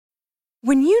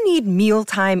When you need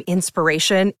mealtime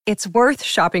inspiration, it's worth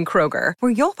shopping Kroger,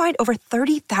 where you'll find over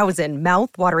 30,000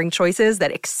 mouth-watering choices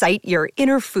that excite your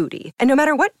inner foodie. And no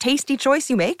matter what tasty choice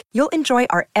you make, you'll enjoy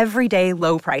our everyday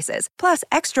low prices, plus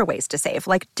extra ways to save,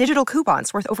 like digital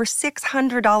coupons worth over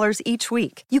 $600 each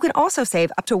week. You can also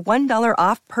save up to $1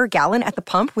 off per gallon at the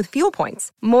pump with fuel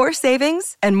points. More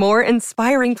savings and more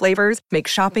inspiring flavors make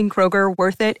shopping Kroger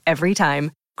worth it every time.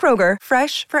 Kroger,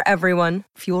 fresh for everyone.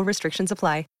 Fuel restrictions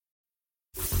apply.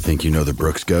 Think you know the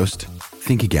Brooks Ghost?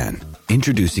 Think again.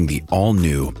 Introducing the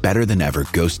all-new, better-than-ever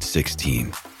Ghost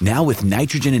 16. Now with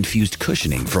nitrogen-infused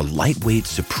cushioning for lightweight,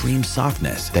 supreme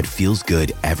softness that feels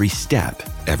good every step,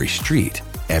 every street,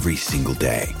 every single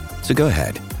day. So go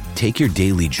ahead, take your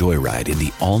daily joyride in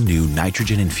the all-new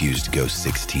nitrogen-infused Ghost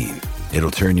 16.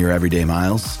 It'll turn your everyday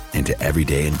miles into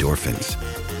everyday endorphins.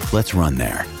 Let's run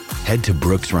there. Head to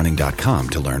brooksrunning.com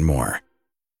to learn more.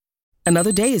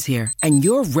 Another day is here, and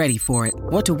you're ready for it.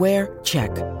 What to wear? Check.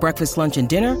 Breakfast, lunch, and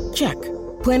dinner? Check.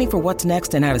 Planning for what's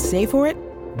next and how to save for it?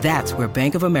 That's where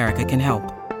Bank of America can help.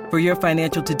 For your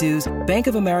financial to-dos, Bank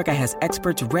of America has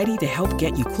experts ready to help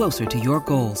get you closer to your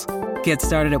goals. Get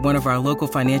started at one of our local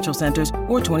financial centers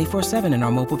or 24/7 in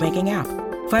our mobile banking app.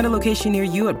 Find a location near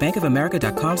you at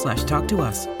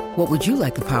bankofamerica.com/talktous. What would you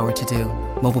like the power to do?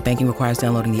 Mobile banking requires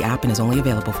downloading the app and is only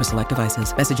available for select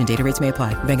devices. Message and data rates may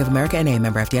apply. Bank of America N.A.,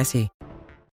 member FDIC.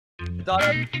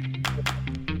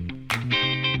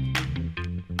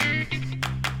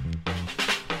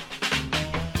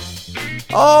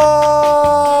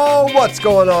 Oh, what's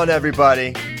going on,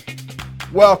 everybody?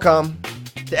 Welcome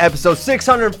to episode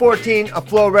 614 of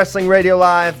Flow Wrestling Radio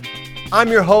Live. I'm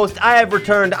your host. I have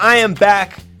returned. I am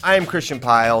back. I am Christian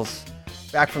Piles,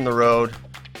 back from the road.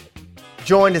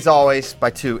 Joined, as always,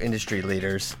 by two industry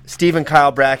leaders. Stephen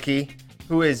Kyle Brackey,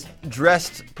 who is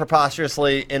dressed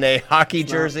preposterously in a hockey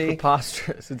jersey.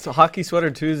 Preposterous. It's a Hockey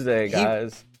Sweater Tuesday,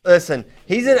 guys.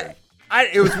 He's in...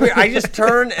 it was weird. I just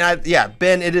turned and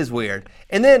Ben, it is weird.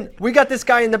 And then we got this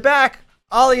guy in the back,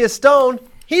 Ollie Stone.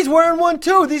 He's wearing one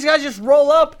too. These guys just roll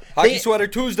up. Hockey Sweater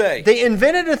Tuesday. They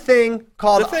invented a thing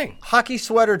called Hockey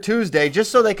Sweater Tuesday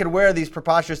just so they could wear these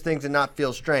preposterous things and not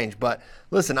feel strange. But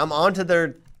listen, I'm onto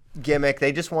their gimmick.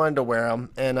 They just wanted to wear them.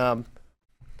 And the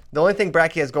only thing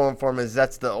Brackey has going for him is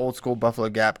that's the old school Buffalo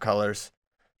Gap colors.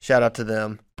 Shout out to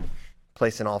them.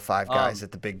 Placing all five guys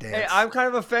at the big dance. Hey, I'm kind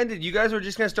of offended. You guys were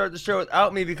just going to start the show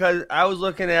without me because I was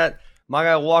looking at my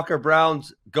guy Walker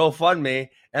Brown's GoFundMe,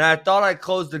 and I thought I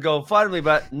closed the GoFundMe,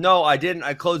 but no, I didn't.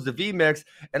 I closed the VMix,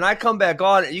 and I come back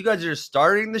on, and you guys are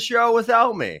starting the show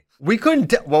without me. We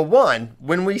couldn't.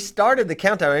 When we started the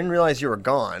countdown, I didn't realize you were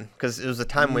gone because it was a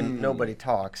time when nobody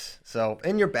talks. So,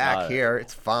 and you're back here.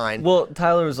 It's fine. Well,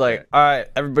 Tyler was like, all right,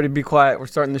 everybody be quiet. We're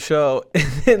starting the show.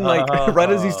 And then, right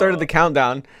as he started the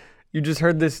countdown, you just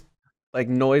heard this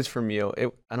noise from you.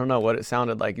 I don't know what it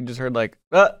sounded like. You just heard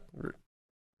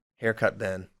haircut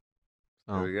Ben.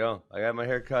 There we go. I got my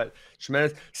haircut.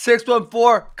 Tremendous.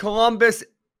 614 Columbus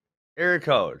area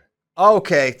code.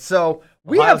 Okay, so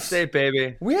Ohio State,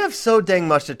 baby. We have so dang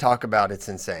much to talk about. It's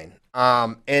insane.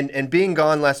 And being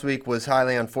gone last week was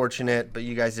highly unfortunate, but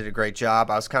you guys did a great job.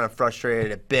 I was kind of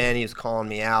frustrated at Ben. He was calling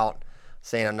me out,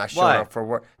 saying I'm not showing up for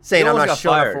work.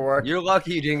 You're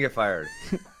lucky you didn't get fired.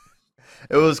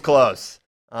 It was close.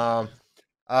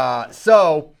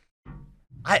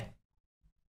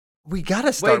 We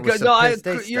gotta start with some Penn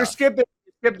State you're stuff.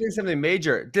 skipping something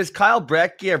major. Does Kyle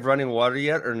Brackey have running water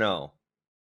yet or no?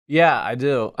 Yeah, I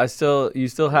do. You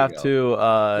still have to you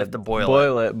have to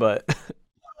boil it, but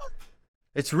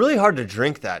it's really hard to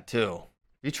drink that too.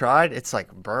 You tried? It's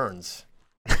like burns.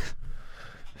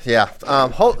 Yeah.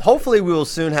 Hopefully we will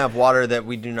soon have water that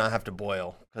we do not have to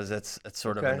boil because it's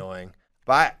sort of annoying.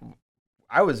 But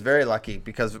I was very lucky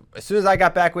because as soon as I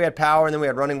got back, we had power, and then we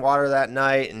had running water that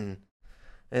night, and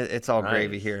it's all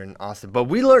gravy here in Austin. But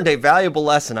we learned a valuable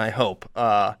lesson, I hope.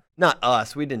 Not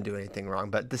us. We didn't do anything wrong.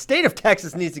 But the state of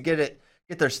Texas needs to get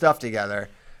their stuff together.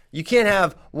 You can't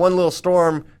have one little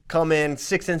storm come in,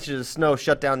 6 inches of snow,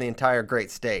 shut down the entire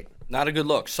great state. Not a good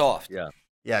look. Soft. Yeah.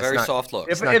 Very soft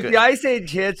look. If the Ice Age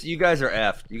hits, you guys are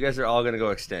effed. You guys are all going to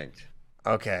go extinct.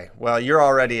 Okay. Well, you're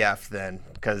already effed then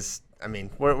because –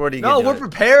 what do you? No, we're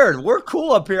prepared. We're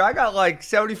cool up here. I got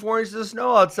 74 inches of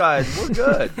snow outside. We're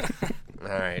good. All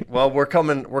right. Well, we're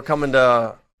coming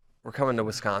to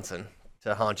Wisconsin,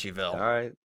 to Haunchyville. All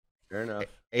right. Fair enough.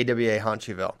 AWA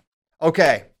Haunchyville.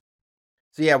 Okay.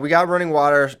 So yeah, we got running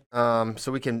water.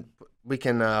 So we can put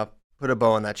a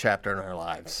bow on that chapter in our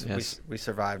lives. Yes. We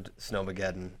survived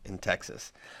Snowmageddon in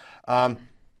Texas.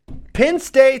 Penn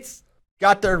State's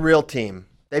got their real team.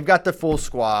 They've got the full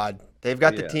squad. They've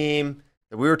got the team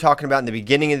that we were talking about in the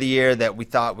beginning of the year that we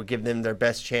thought would give them their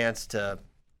best chance to,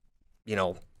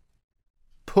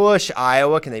 push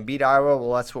Iowa. Can they beat Iowa?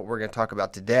 Well, that's what we're going to talk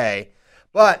about today.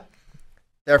 But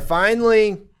they're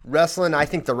finally wrestling, I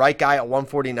think, the right guy at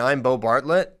 149, Beau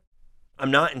Bartlett.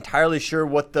 I'm not entirely sure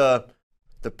what the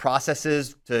process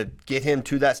is to get him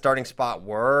to that starting spot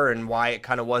were and why it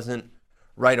kind of wasn't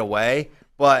right away.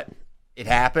 But it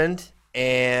happened,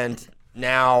 and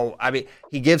now,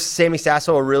 he gives Sammy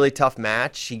Sasso a really tough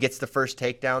match. He gets the first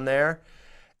takedown there.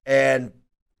 And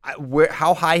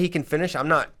how high he can finish, I'm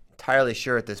not entirely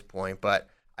sure at this point. But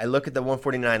I look at the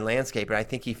 149 landscape, and I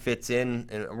think he fits in.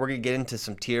 And we're going to get into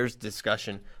some tiers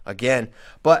discussion again.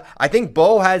 But I think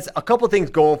Beau has a couple things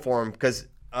going for him because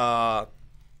for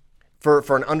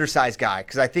an undersized guy.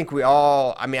 Because I think we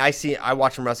all – I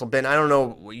watch him wrestle. Ben, I don't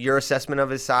know your assessment of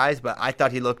his size, but I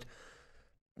thought he looked –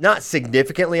 not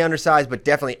significantly undersized, but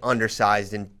definitely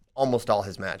undersized in almost all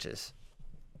his matches.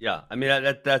 Yeah,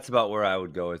 that's about where I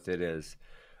would go with it is.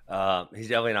 He's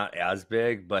definitely not as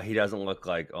big, but he doesn't look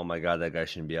like, oh my God, that guy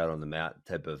shouldn't be out on the mat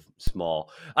type of small.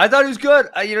 I thought he was good.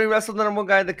 He wrestled the number one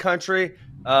guy in the country.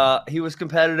 He was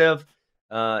competitive.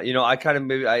 I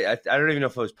kind of I don't even know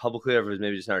if it was publicly or if it was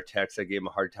maybe just in our text. I gave him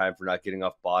a hard time for not getting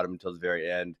off bottom until the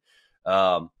very end.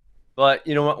 But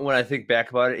when I think back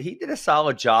about it, he did a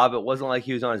solid job. It wasn't like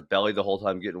he was on his belly the whole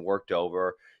time getting worked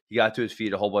over. He got to his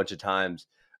feet a whole bunch of times.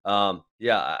 I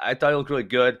thought he looked really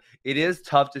good. It is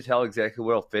tough to tell exactly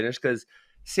where he'll finish because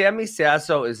Sammy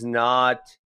Sasso is not,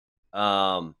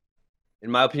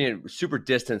 in my opinion, super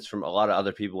distanced from a lot of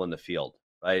other people in the field,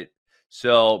 right?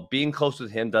 So being close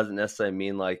with him doesn't necessarily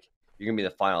mean like you're going to be in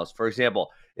the finals. For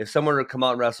example, if someone were to come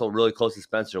out and wrestle really close to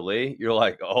Spencer Lee, you're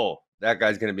like, oh, that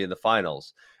guy's going to be in the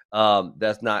finals.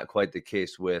 That's not quite the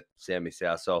case with Sammy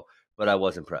Sasso, but I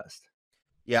was impressed.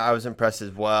 Yeah, I was impressed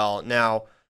as well. Now,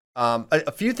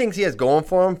 a few things he has going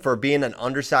for him for being an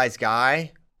undersized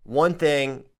guy. One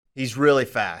thing, he's really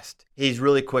fast. He's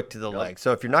really quick to the leg.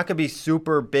 So if you're not going to be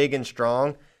super big and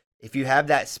strong, if you have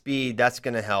that speed, that's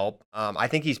going to help. I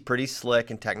think he's pretty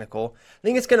slick and technical. I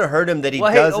think it's going to hurt him that he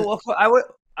doesn't.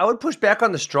 I would push back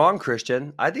on the strong,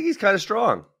 Christian. I think he's kind of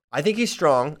strong. I think he's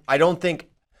strong. I don't think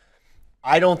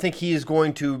he is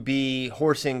going to be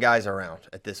horsing guys around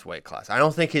at this weight class. I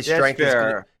don't think his strength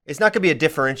it's not going to be a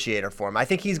differentiator for him. I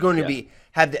think he's going to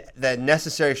have the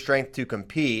necessary strength to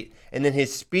compete, and then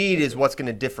his speed is what's going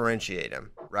to differentiate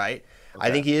him, right? Okay.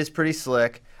 I think he is pretty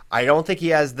slick. I don't think he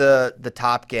has the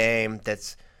top game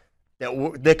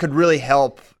that could really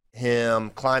help him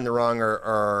climb the rung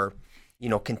or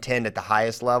contend at the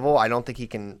highest level. I don't think he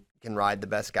can ride the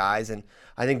best guys, and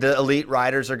I think the elite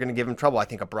riders are going to give him trouble. I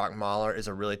think a Brock Mahler is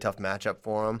a really tough matchup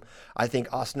for him. I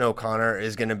think Austin O'Connor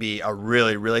is going to be a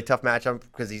really, really tough matchup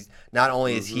because he's not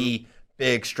only is he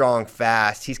big, strong,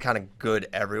 fast, he's kind of good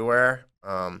everywhere.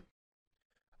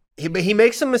 He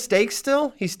makes some mistakes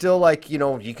still. He's still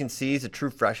you can see he's a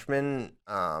true freshman.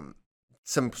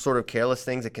 Some sort of careless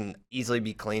things that can easily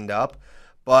be cleaned up,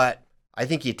 but I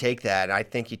think you take that. I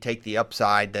think you take the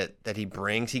upside that he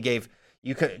brings.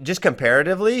 You could just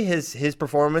comparatively, his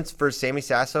performance for Sammy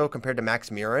Sasso compared to Max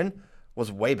Murin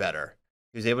was way better.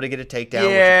 He was able to get a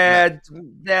takedown. Yeah,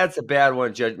 that's a bad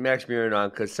one, Judge Max Murin on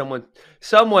because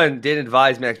someone did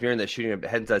advise Max Murin that shooting a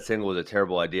head inside single was a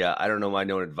terrible idea. I don't know why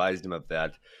no one advised him of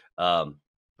that.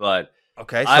 But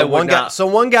okay, so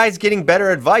one guy's getting better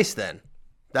advice then.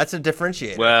 That's a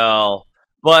differentiator. Well,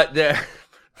 but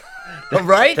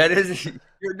right? That is.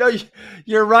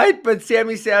 You're right, but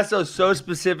Sammy Sasso is so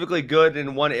specifically good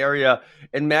in one area,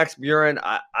 and Max Murin,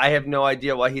 I have no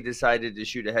idea why he decided to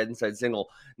shoot a head inside single,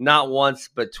 not once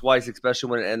but twice, especially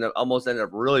when it almost ended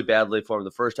up really badly for him the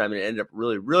first time, and it ended up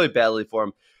really, really badly for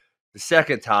him the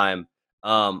second time.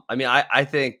 I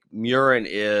think Murin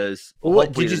is.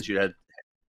 What did you shoot head?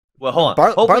 Well, hold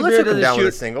on. Bartlett took him down with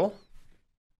a single,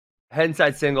 head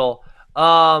inside single.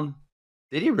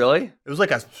 Did he really? It was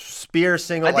like a spear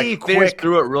single. I think he finished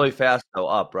through it really fast, though,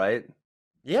 up, right?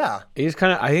 Yeah.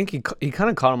 I think he kind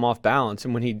of caught him off balance,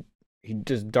 and when he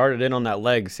just darted in on that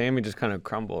leg, Sammy just kind of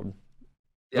crumbled.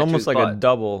 Yeah, almost like a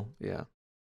double. Yeah.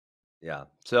 Yeah.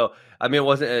 So, it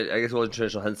wasn't. I guess it wasn't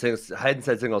traditional head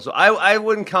inside single. So I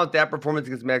wouldn't count that performance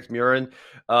against Max Murin.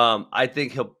 I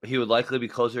think he would likely be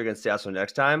closer against Sasso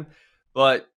next time.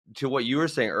 But to what you were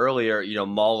saying earlier,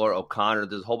 Mahler, O'Connor,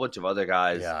 there's a whole bunch of other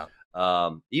guys. Yeah.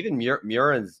 Even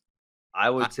Murin's, I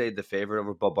would say, the favorite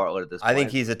over Beau Bartlett at this point. I think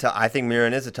I think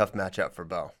Murin is a tough matchup for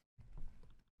Beau.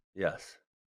 Yes.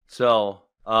 So,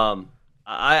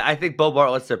 I think Beau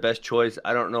Bartlett's their best choice.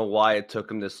 I don't know why it took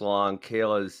him this long.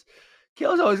 Kayla's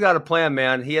always got a plan,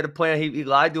 man. He had a plan. He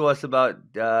lied to us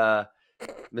about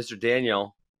Mr.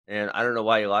 Daniel. and I don't know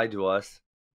why he lied to us.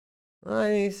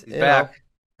 He's back.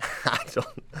 I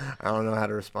don't know how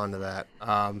to respond to that.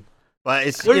 But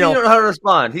it's What do you don't know how to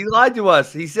respond? He lied to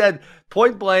us. He said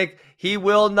point blank he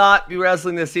will not be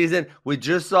wrestling this season. We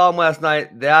just saw him last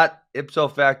night. That ipso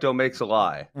facto makes a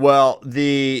lie. Well,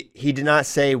 he did not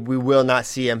say we will not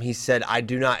see him. He said I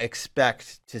do not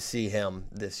expect to see him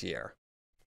this year.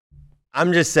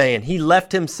 I'm just saying he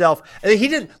left himself. He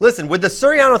didn't listen with the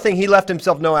Suriano thing. He left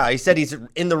himself no out. He said he's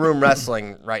in the room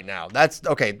wrestling right now. That's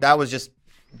okay. That was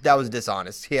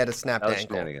dishonest. He had a snapped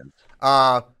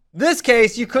ankle. This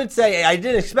case, you could say I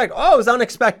didn't expect. Oh, it was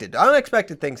unexpected.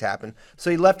 Unexpected things happen. So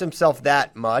he left himself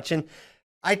that much, and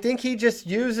I think he just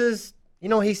uses.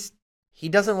 He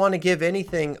doesn't want to give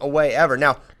anything away ever.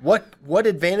 Now, what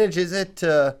advantage is it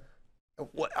to?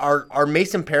 Are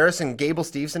Mason Parris and Gable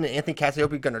Steveson and Anthony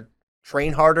Cassiope going to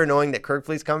train harder knowing that Kirk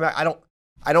Fleet's coming back?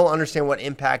 I don't understand what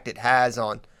impact it has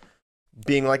on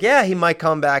being like, yeah, he might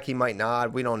come back, he might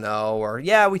not, we don't know, or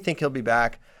yeah, we think he'll be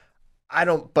back.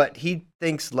 But he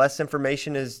thinks less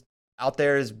information is out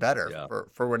there is better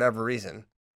for whatever reason.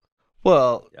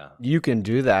 Well, you can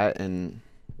do that and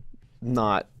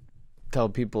not tell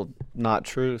people not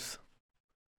truths.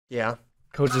 Yeah.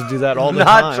 Coaches do that all the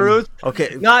time. Not truth.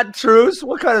 Okay. Not truth.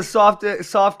 What kind of soft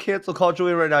cancel culture are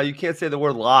we in right now? You can't say the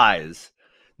word lies.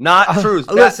 Not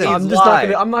truth. Listen, I'm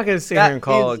not going to sit here and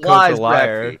call a coach a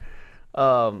liar.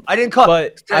 I didn't call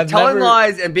it. Telling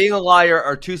lies and being a liar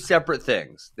are two separate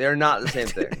things. They're not the same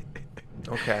thing.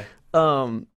 Okay.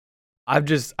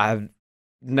 I've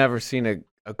never seen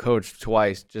a coach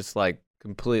twice just like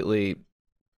completely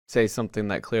say something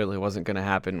that clearly wasn't going to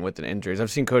happen with an injury.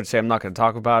 I've seen coaches say, I'm not going to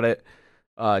talk about it.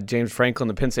 James Franklin,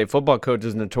 the Penn State football coach,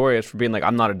 is notorious for being like,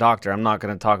 I'm not a doctor. I'm not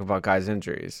going to talk about guys'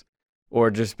 injuries. Or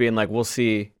just being like, we'll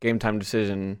see, game time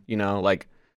decision, like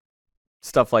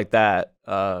stuff like that.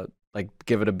 Like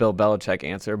give it a Bill Belichick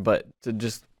answer. But to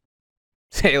just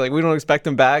say, like, we don't expect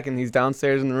him back and he's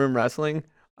downstairs in the room wrestling,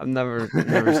 I've never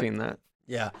seen that.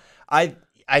 Yeah. I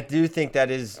do think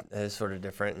that is sort of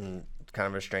different and kind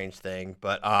of a strange thing.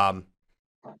 But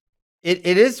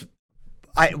it is...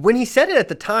 when he said it at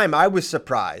the time, I was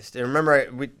surprised. And remember,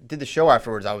 we did the show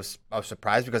afterwards. I was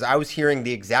surprised because I was hearing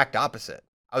the exact opposite.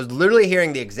 I was literally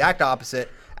hearing the exact opposite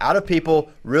out of people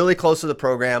really close to the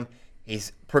program.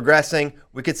 He's progressing.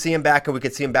 We could see him back, and we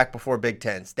could see him back before Big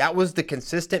Tens. That was the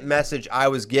consistent message I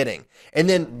was getting. And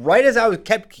then right as I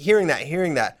kept hearing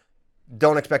that,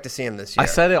 don't expect to see him this year. I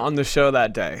said it on the show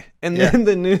that day. And then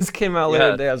the news came out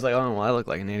later today. I was like, oh, well, I look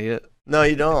like an idiot. No,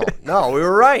 you don't. No, we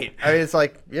were right. I mean, it's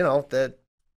like, that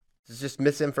it's just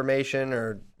misinformation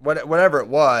or whatever it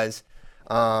was.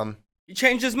 He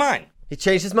changed his mind. He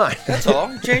changed his mind. That's all.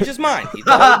 He changed his mind. He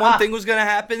thought one thing was going to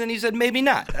happen, and he said maybe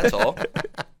not. That's all.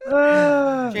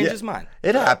 Changed his mind.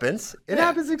 It happens. It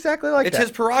happens exactly like it's that. It's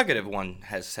his prerogative, one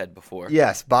has said before.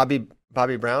 Yes, Bobby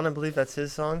Brown, I believe that's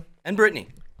his song. And Britney.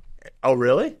 Oh,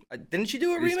 really? Didn't she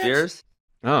do a remix? Spears?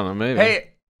 I don't know, maybe.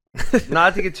 Hey,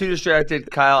 not to get too distracted,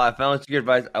 Kyle, I found some good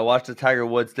advice. I watched the Tiger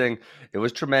Woods thing. It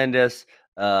was tremendous.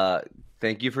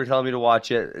 Thank you for telling me to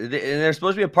watch it. And there's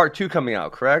supposed to be a part 2 coming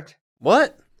out, correct?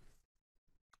 What?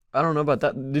 I don't know about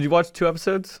that. Did you watch 2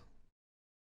 episodes?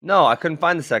 No, I couldn't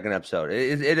find the second episode.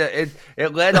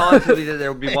 It led on to that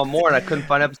there would be one more, and I couldn't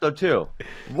find episode 2.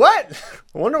 What?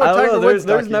 I wonder what Tiger Woods.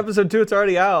 There's an episode 2. It's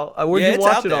already out. Where'd you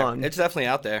watch it on? It's definitely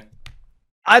out there.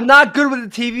 I'm not good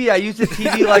with the TV. I use the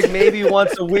TV like maybe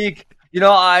once a week.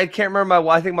 I can't remember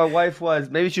I think my wife was,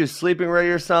 maybe she was sleeping ready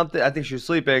or something. I think she was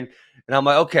sleeping. And I'm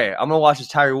like, okay, I'm going to watch this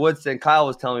Tiger Woods thing Kyle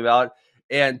was telling me about.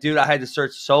 And, dude, I had to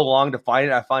search so long to find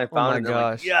it. I finally found it. Oh, my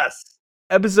gosh. Like, yes.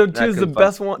 Episode 2 is the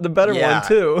best one, the better one,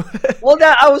 too. Well,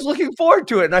 I was looking forward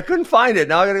to it, and I couldn't find it.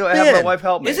 Now I got to go have my wife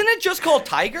help me. Isn't it just called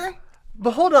Tiger?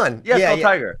 But hold on. Yeah, it's called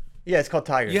Tiger. Yeah, it's called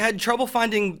Tiger. You had trouble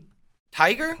finding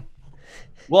Tiger?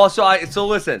 Well, so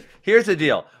listen, here's the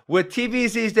deal. With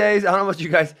TVs these days, I don't know about you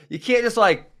guys, you can't just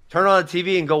turn on the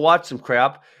TV and go watch some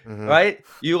crap, right?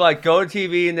 You go to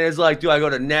TV and there's do I go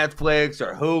to Netflix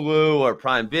or Hulu or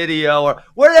Prime Video or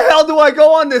where the hell do I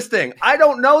go on this thing? I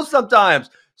don't know sometimes.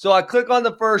 So I click on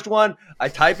the first one, I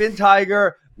type in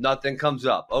Tiger, nothing comes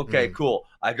up. Okay, cool.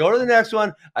 I go to the next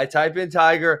one, I type in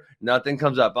Tiger, nothing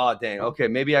comes up. Oh, dang. Okay,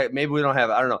 maybe we don't have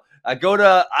it. I don't know. I go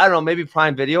to, maybe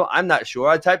Prime Video. I'm not sure.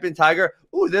 I type in Tiger.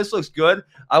 Ooh, this looks good.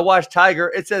 I watch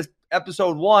Tiger. It says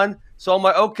episode 1. So I'm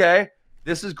like, okay,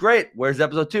 this is great. Where's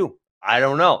episode 2? I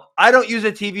don't know. I don't use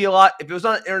a TV a lot. If it was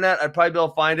on the internet, I'd probably be able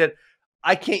to find it.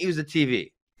 I can't use a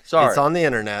TV. Sorry. It's on the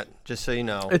internet, just so you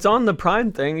know. It's on the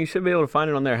Prime thing. You should be able to find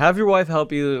it on there. Have your wife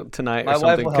help you tonight or My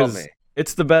something. wife will help me.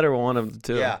 It's the better one of the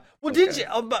two. Yeah. Well, did you?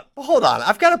 But hold on.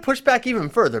 I've got to push back even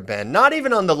further, Ben. Not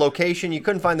even on the location. You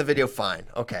couldn't find the video. Fine.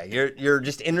 Okay. You're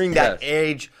just entering that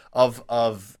age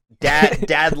of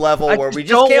dad level where we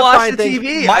just can't find things.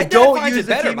 TV. My I dad don't finds use it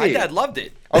the better. TV. My dad loved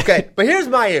it. Okay, but here's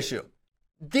my issue.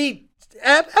 The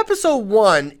episode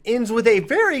 1 ends with a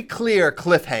very clear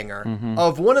cliffhanger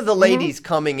of one of the ladies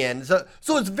coming in. So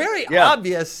it's very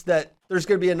obvious that there's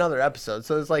going to be another episode.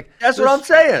 So it's like That's what I'm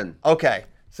saying. Okay,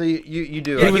 so you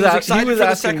do. Yeah, it. he was excited for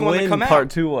the second one to when come out. part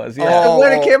 2 was. Yeah. Oh.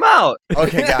 When it came out.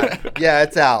 Okay, got it. Yeah,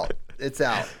 it's out. It's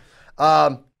out.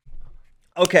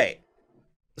 Okay.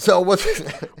 So what's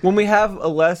When we have a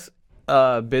less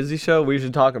busy show, we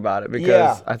should talk about it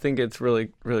because I think it's really,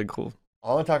 really cool.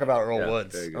 I want to talk about Earl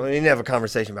Woods. very good. I mean, we need to have a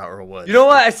conversation about Earl Woods. You know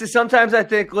what? Sometimes I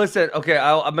think, listen, okay,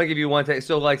 I'm going to give you one thing.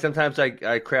 So, like, sometimes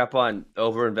I crap on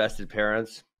over-invested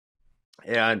parents,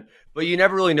 but you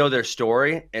never really know their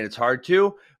story, and it's hard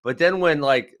to. But then when,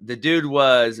 like, the dude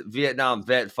was Vietnam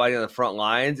vet fighting on the front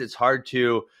lines, it's hard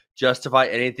to justify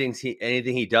anything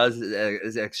he does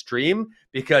as extreme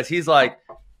because he's like,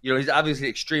 he's obviously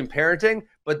extreme parenting,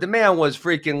 but the man was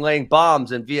freaking laying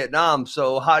bombs in Vietnam.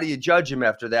 So how do you judge him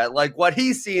after that? Like what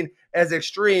he's seen as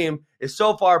extreme is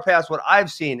so far past what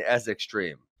I've seen as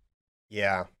extreme.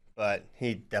 Yeah, but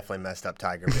he definitely messed up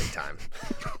Tiger big time.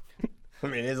 I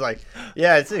mean, it's like,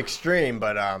 yeah, it's extreme,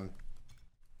 but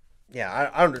yeah,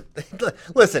 I don't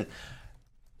listen.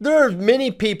 There are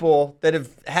many people that have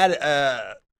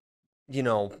had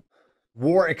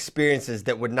war experiences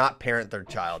that would not parent their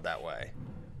child that way.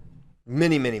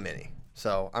 Many, many, many.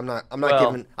 So I'm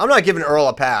not giving Earl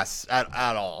a pass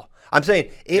at all. I'm saying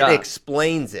it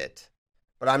explains it,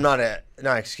 but I'm not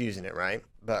excusing it, right?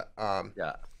 But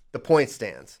the point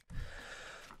stands.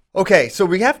 Okay, so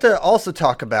we have to also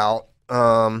talk about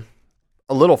a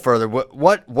little further.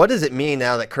 What does it mean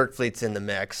now that Kerkvliet's in the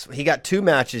mix? He got 2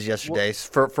 matches yesterday.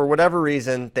 For whatever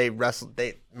reason, they wrestled.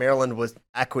 Maryland was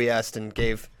acquiesced and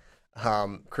gave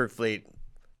Kerkvliet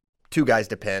 2 guys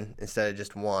to pin instead of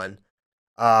just 1.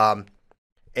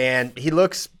 And he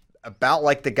looks about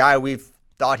like the guy we've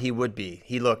thought he would be.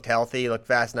 He looked healthy. He looked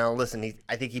fast. Now, listen,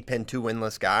 I think he pinned 2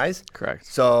 winless guys. Correct.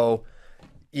 So,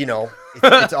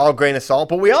 it's all grain of salt.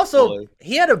 But we also,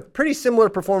 he had a pretty similar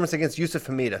performance against Yusuf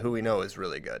Hamida, who we know is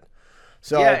really good.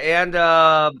 So Yeah,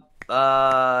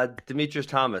 and Demetrius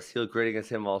Thomas, he looked great against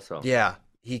him also. Yeah,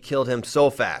 he killed him so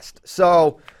fast.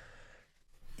 So,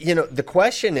 the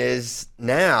question is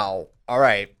now, all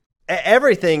right,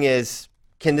 everything is,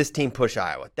 can this team push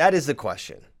Iowa? That is the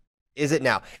question. Is it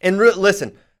now? And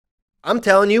listen, I'm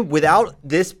telling you, without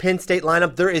this Penn State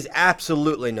lineup, there is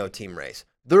absolutely no team race.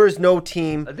 There is no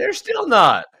team. They're still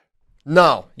not.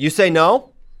 No. You say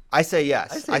no? I say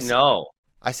yes. I say no.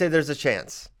 I say there's a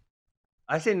chance.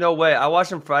 I say no way. I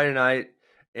watched him Friday night,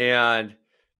 and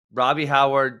Robbie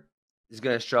Howard is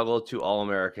going to struggle to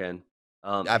All-American.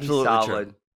 Absolutely he's solid,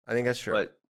 true. I think that's true.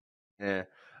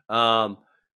 But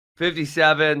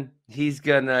 57, he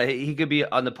could be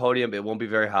on the podium. It won't be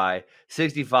very high.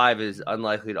 65 is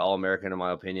unlikely to All-American in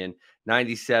my opinion.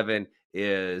 97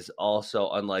 is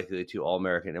also unlikely to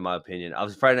All-American in my opinion. I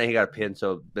was Friday night he got a pin,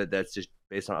 but that's just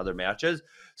based on other matches.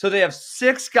 So they have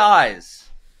 6 guys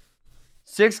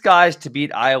to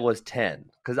beat Iowa's 10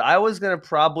 because Iowa's going to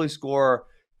probably score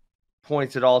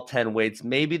points at all 10 weights.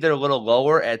 Maybe they're a little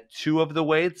lower at 2 of the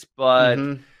weights, but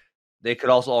they could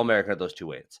also All-American at those 2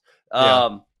 weights.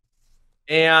 Yeah.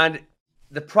 And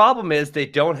the problem is they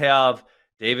don't have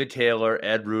David Taylor,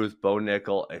 Ed Ruth, Bo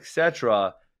Nickel,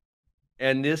 etc.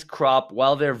 And this crop,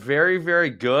 while they're very, very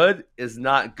good, is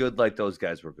not good like those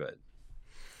guys were good.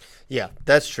 Yeah,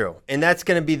 that's true. And that's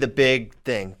going to be the big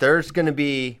thing. There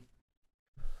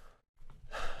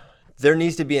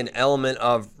needs to be an element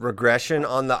of regression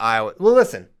on the Iowa. Well,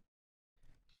 listen,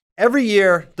 every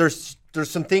year there's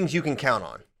some things you can count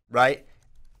on, right?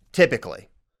 Typically.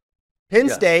 Penn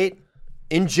State,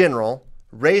 in general,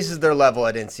 raises their level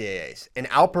at NCAAs and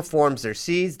outperforms their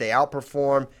seeds. They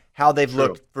outperform how they've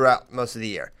looked throughout most of the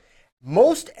year.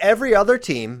 Most every other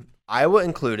team, Iowa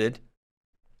included,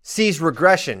 sees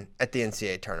regression at the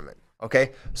NCAA tournament.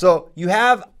 Okay? So you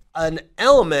have an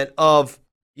element of,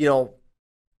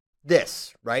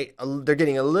 this, right? They're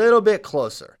getting a little bit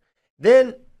closer.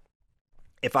 Then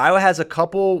if Iowa has a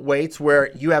couple weights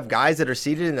where you have guys that are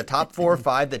seated in the top 4 or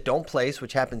 5 that don't place,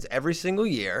 which happens every single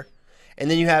year, and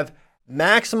then you have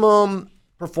maximum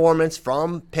performance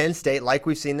from Penn State like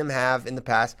we've seen them have in the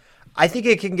past, I think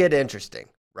it can get interesting,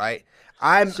 right?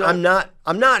 I'm not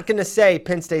going to say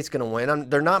Penn State's going to win.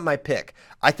 They're not my pick.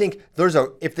 I think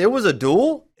if there was a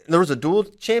duel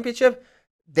championship,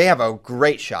 they have a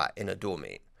great shot in a dual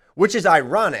meet, which is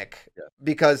ironic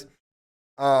because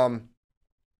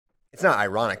It's not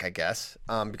ironic, I guess,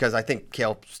 because I think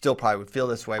Kale still probably would feel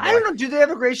this way. I don't know. Do they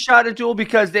have a great shot at duel?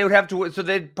 Because they would have to. So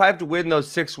they'd probably have to win those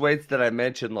 6 weights that I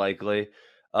mentioned, likely.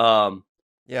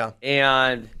 Yeah,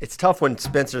 and it's tough when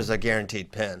Spencer's a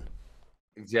guaranteed pin.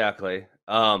 Exactly.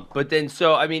 But then,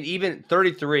 so I mean, even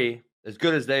 33, as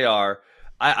good as they are,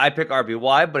 I pick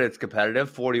RBY, but it's competitive.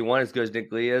 41, as good as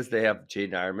Nick Lee is, they have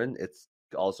Jaden Ironman. It's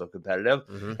also competitive.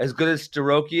 Mm-hmm. As good as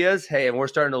Staroki is, hey, and we're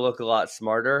starting to look a lot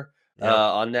smarter.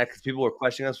 On that, because people were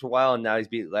questioning us for a while, and now he's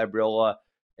beat Labriola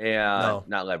and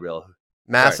not Labriola,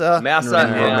 Massa and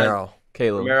Romero.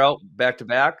 Caleb Romero back to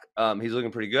back. He's looking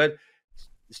pretty good.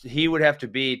 He would have to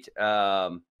beat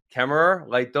Kemmerer.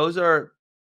 Like those are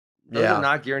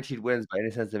not guaranteed wins by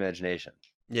any sense of imagination.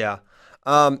 Yeah,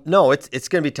 no, it's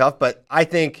going to be tough, but I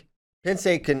think Penn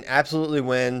State can absolutely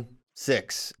win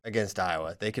 6 against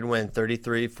Iowa. They could win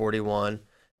 33-41.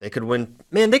 They could win.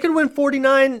 Man, they could win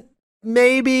 49.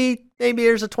 Maybe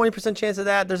there's a 20% chance of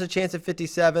that. There's a chance at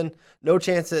 57. No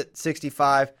chance at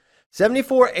 65.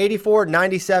 74, 84,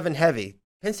 97 heavy.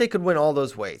 Penn State could win all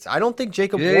those weights. I don't think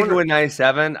Jacob Warner could win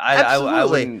 97. Absolutely. I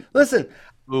wouldn't. Listen.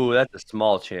 Ooh, that's a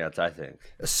small chance, I think.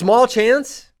 A small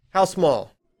chance? How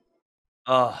small?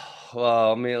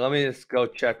 Well, let me just go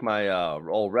check my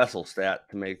old wrestle stat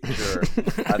to make sure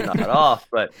I'm not off.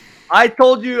 But I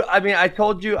told you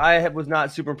I was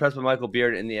not super impressed with Michael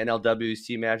Beard in the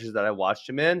NLWC matches that I watched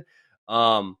him in.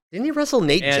 Didn't he wrestle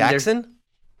Nate Jackson?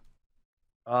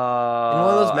 In one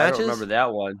of those matches? I don't remember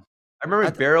that one. I remember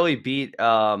he barely beat.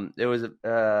 It was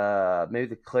maybe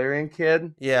the Clarion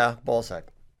kid. Yeah, Ballsack.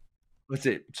 Let's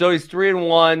see. So he's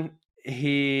 3-1.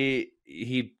 He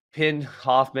pinned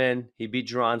Hoffman. He beat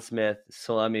Jerron Smith,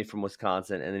 Salemi from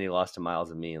Wisconsin, and then he lost to Miles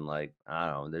Amin. Like, I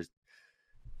don't know.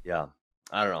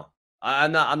 I don't know.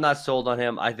 I'm not sold on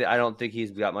him. I don't think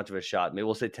he's got much of a shot. Maybe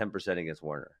we'll say 10% against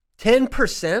Warner.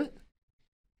 10%?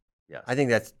 Yeah. I think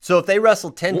that's so. If they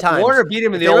wrestle 10 times, Warner beat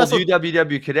him in the old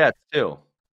UWW cadets too.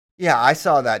 Yeah, I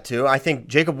saw that too. I think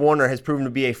Jacob Warner has proven to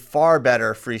be a far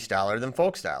better freestyler than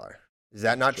folk styler. Is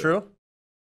that not true?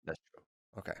 That's true.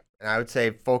 Okay. And I would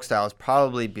say folk style is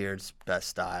probably Beard's best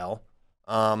style.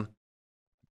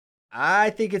 I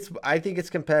think it's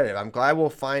competitive. I'm glad we'll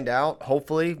find out,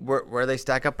 hopefully, where they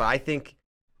stack up. But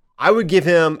I would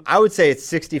say it's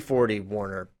 60-40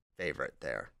 Warner favorite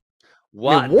there.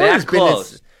 Wow, I mean,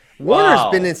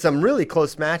 Warner's been in some really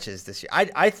close matches this year.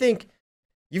 I think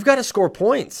you've got to score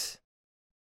points,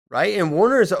 right? And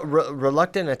Warner is a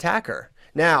reluctant attacker.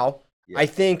 Now, yeah. I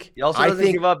think he also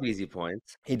doesn't give up easy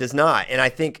points. He does not, and I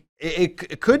think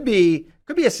it could be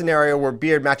a scenario where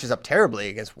Beard matches up terribly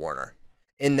against Warner,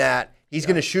 in that he's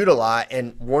going to shoot a lot,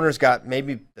 and Warner's got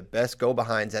maybe the best go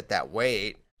behinds at that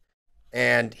weight,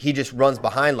 and he just runs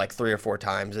behind like 3 or 4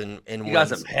 times and he wins. Got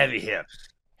some heavy hips.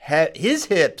 His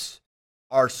hips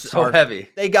are heavy.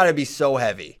 They got to be so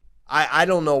heavy. I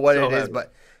don't know what it is,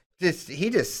 but he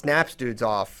just snaps dudes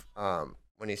off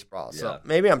when he sprawls. So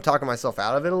maybe I'm talking myself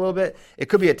out of it a little bit. It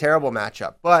could be a terrible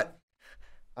matchup, but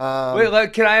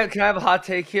wait, can I have a hot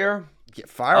take here?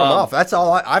 Fire them off. That's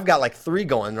all. I've got like 3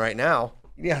 going right now.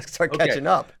 You got to start catching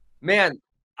up. Man,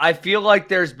 I feel like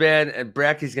there's been, and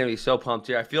Bracky's going to be so pumped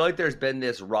here. I feel like there's been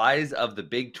this rise of the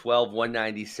Big 12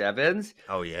 197s.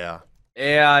 Oh yeah.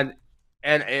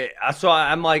 So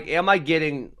I'm like, am I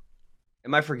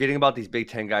forgetting about these Big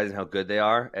 10 guys and how good they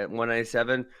are at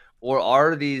 197? Or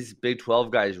are these Big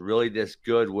 12 guys really this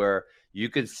good where you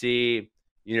could see,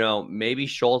 maybe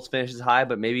Schultz finishes high,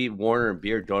 but maybe Warner and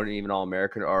Beard don't even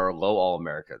All-American or are low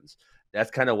All-Americans?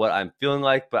 That's kind of what I'm feeling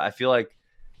like, but I feel like,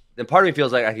 then part of me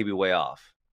feels like I could be way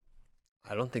off.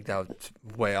 I don't think that was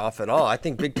way off at all. I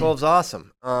think Big 12's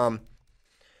awesome.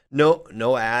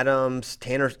 No Adams,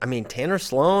 Tanner Sloan. Tanner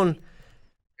Sloan's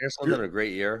having a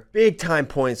great year. Big time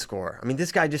point scorer. I mean,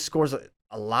 this guy just scores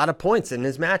a lot of points in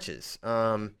his matches.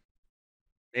 And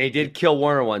he did kill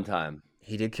Warner one time.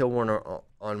 He did kill Warner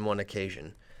on one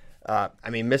occasion.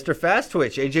 Mr. Fast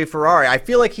Twitch, AJ Ferrari. I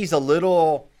feel like he's a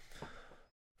little.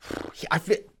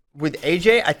 With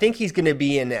AJ, I think he's going to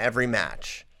be in every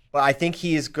match, but I think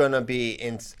he is going to be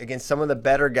against some of the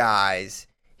better guys.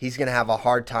 He's going to have a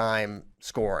hard time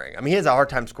scoring. I mean, he has a hard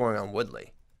time scoring on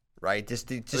Woodley, right?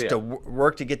 To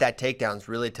work to get that takedown is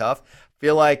really tough.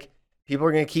 Feel like people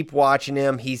are going to keep watching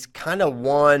him. He's kind of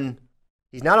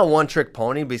he's not a one-trick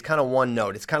pony, but he's kind of one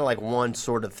note. It's kind of like one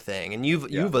sort of thing. And you've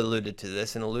alluded to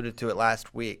this and alluded to it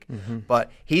last week. Mm-hmm.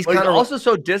 But he's also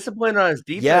so disciplined on his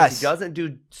defense. Yes. He doesn't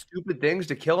do stupid things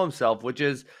to kill himself, which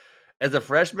is, as a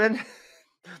freshman,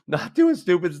 not doing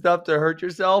stupid stuff to hurt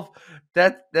yourself.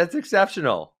 That's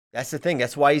exceptional. That's the thing.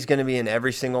 That's why he's going to be in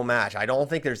every single match. I don't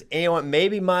think there's anyone.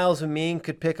 Maybe Miles Amin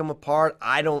could pick him apart.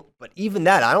 But even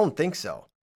that, I don't think so.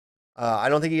 I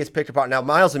don't think he gets picked apart. Now,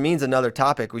 Miles Amin's another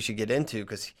topic we should get into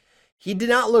because he did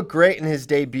not look great in his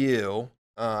debut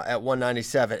at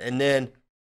 197. And then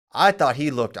I thought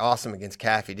he looked awesome against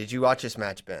Caffey. Did you watch this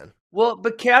match, Ben? Well,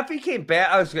 but Caffey came back.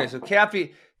 I was going to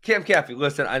say, Caffey,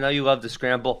 listen, I know you love to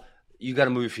scramble. You got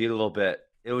to move your feet a little bit.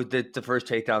 It was the first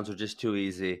takedowns were just too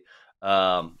easy.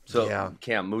 Cam,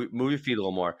 move your feet a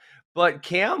little more. But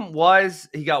Cam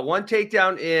he got one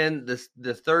takedown in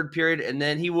the third period, and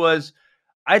then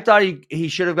I thought he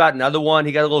should have got another one.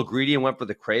 He got a little greedy and went for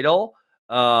the cradle.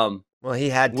 Well, he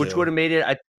had to. Which would have made it,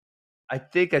 I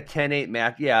think, a 10-8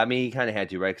 match. Yeah, I mean, he kind of had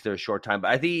to, right, because there was a short time.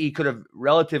 But I think he could have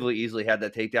relatively easily had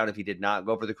that takedown if he did not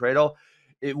go for the cradle.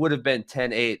 It would have been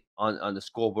 10-8 on the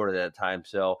scoreboard at that time.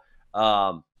 So,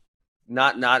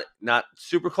 not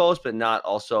super close, but not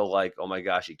also like, oh my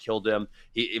gosh, he killed him.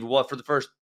 For the first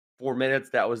 4 minutes,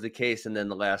 that was the case, and then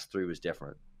the last 3 was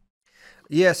different.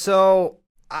 Yeah, so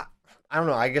I don't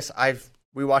know. I guess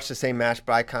we watched the same match,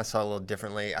 but I kind of saw it a little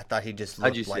differently. I thought he just looked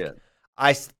How'd you see it?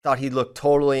 I thought he looked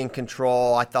totally in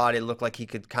control. I thought it looked like he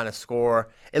could kind of score.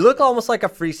 It looked almost like a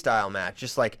freestyle match,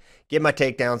 just like get my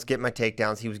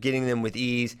takedowns. He was getting them with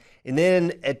ease. And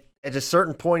then at a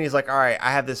certain point, he's like, all right,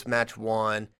 I have this match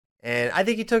won. And I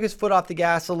think he took his foot off the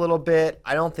gas a little bit.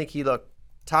 I don't think he looked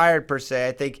tired per se.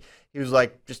 I think he was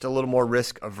like just a little more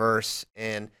risk averse.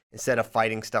 And instead of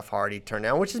fighting stuff hard, he turned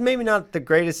down, which is maybe not the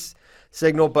greatest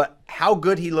signal. But how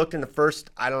good he looked in the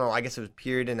first, I don't know, I guess it was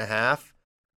period and a half,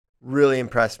 really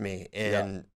impressed me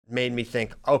and made me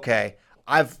think, okay,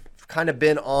 I've kind of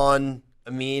been on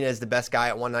Amin as the best guy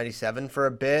at 197 for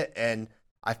a bit, and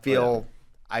I feel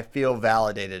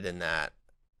validated in that.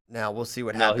 Now we'll see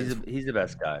what happens. He's the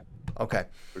best guy. Okay,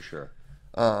 for sure.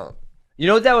 You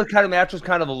know what that match was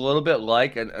kind of a little bit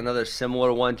like? Another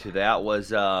similar one to that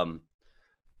was Aaron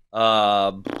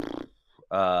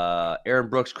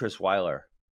Brooks, Chris Weiler,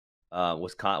 where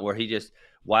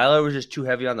Weiler was just too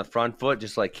heavy on the front foot,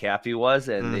 just like Caffey was,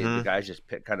 and the guys just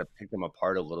kind of picked him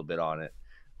apart a little bit on it.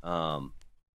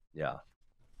 Yeah.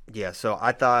 So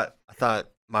I thought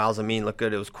Miles Amin looked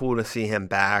good. It was cool to see him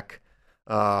back,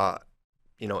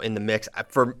 in the mix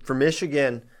for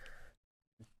Michigan.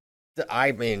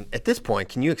 I mean, at this point,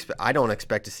 can you expect? I don't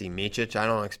expect to see Micic. I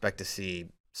don't expect to see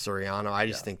Soriano. I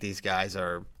just think these guys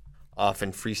are off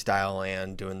in freestyle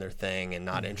land doing their thing and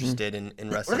not interested in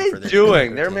wrestling. What are they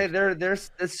doing? They're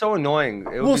it's so annoying.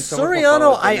 Well,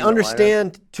 Soriano, I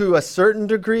understand to a certain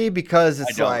degree because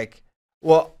it's like,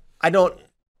 well, I don't.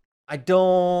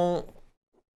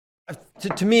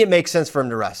 To me, it makes sense for him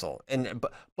to wrestle,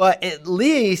 but at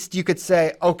least you could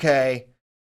say, okay,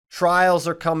 trials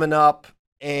are coming up,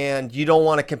 and you don't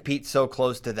want to compete so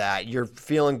close to that. You're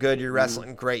feeling good. You're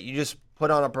wrestling great. You just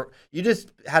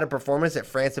had a performance that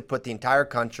France had put the entire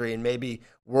country and maybe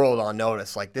world on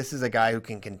notice. Like, this is a guy who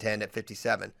can contend at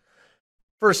 57.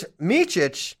 First,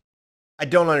 Micic, I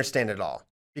don't understand at all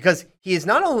because he is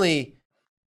not only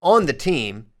on the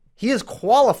team, he is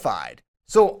qualified.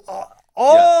 So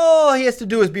all he has to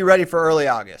do is be ready for early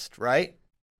August, right?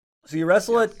 So you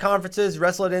wrestle at conferences,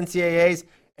 wrestle at NCAAs,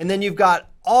 and then you've got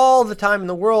all the time in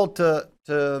the world to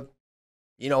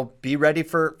be ready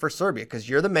for Serbia because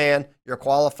you're the man, you're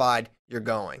qualified, you're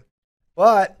going.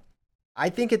 But I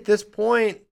think at this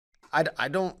point, I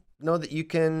don't know that you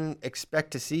can expect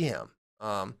to see him.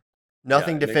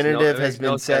 Nothing definitive has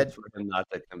been said. For him not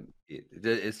to compete.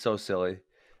 It's so silly.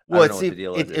 Well,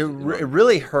 it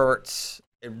really hurts.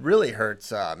 It really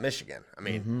hurts Michigan. I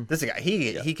mean, this guy,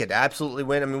 he could absolutely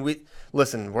win. I mean,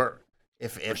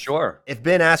 If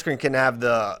Ben Askren can have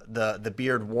the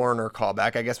Beard Warner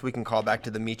callback, I guess we can call back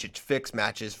to the Micic Fix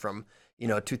matches from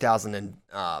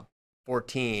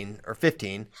 2014 or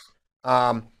 15.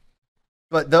 But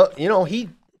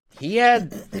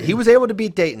he was able to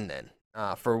beat Dayton then,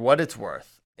 for what it's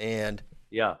worth, and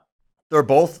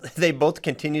they both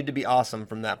continued to be awesome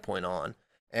from that point on.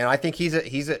 And I think he's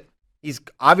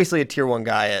obviously a tier 1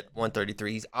 guy at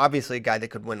 133. He's obviously a guy that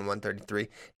could win 133.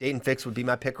 Dayton Fix would be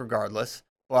my pick regardless.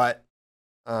 But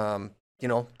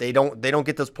they don't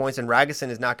get those points, and Ragusin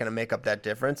is not going to make up that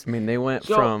difference. I mean, they went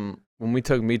from when we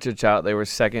took Micic out, they were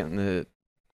second in the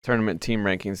tournament team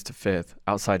rankings to 5th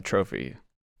outside trophy.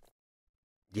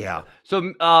 Yeah. So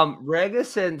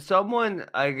Ragusin,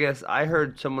 I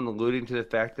heard someone alluding to the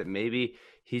fact that maybe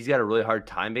he's got a really hard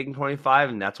time making 25,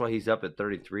 and that's why he's up at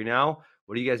 33 now.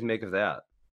 What do you guys make of that?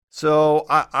 So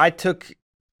I think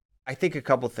a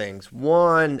couple things.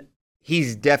 One,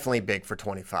 he's definitely big for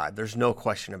 25. There's no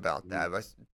question about that.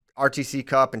 RTC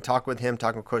Cup and talking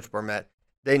with Coach Barnett,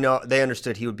 They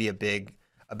understood he would be a big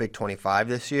 25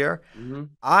 this year. Mm-hmm.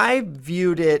 I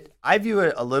view it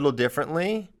a little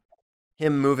differently.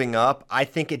 Him moving up, I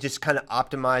think it just kind of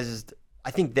optimizes.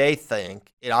 I think they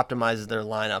think it optimizes their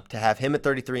lineup to have him at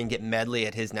 33 and get Medley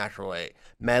at his natural weight.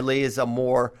 Medley is a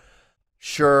more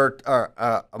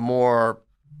a more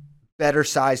better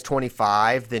size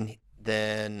 25 than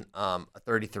a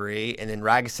 33, and then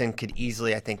Ragusin could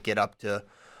easily, I think, get up to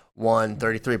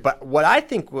 133. But what I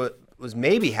think was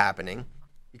maybe happening,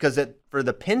 because for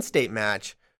the Penn State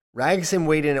match, Ragusin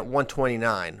weighed in at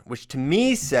 129, which to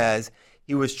me says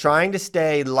he was trying to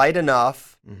stay light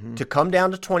enough to come down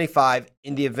to 25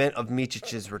 in the event of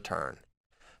Micic's return.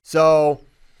 So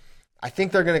I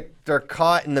think they're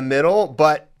caught in the middle,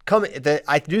 but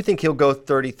I do think he'll go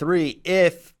 33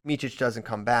 if Micic doesn't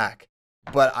come back.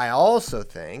 But I also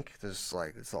think it's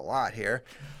a lot here.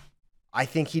 I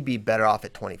think he'd be better off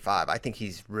at 25. I think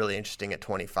he's really interesting at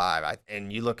 25.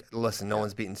 No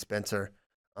one's beaten Spencer,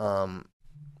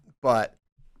 but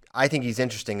I think he's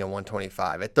interesting at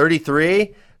 125. At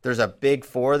 33, there's a big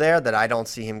 4 there that I don't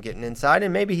see him getting inside,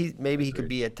 and maybe he could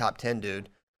be a top 10 dude,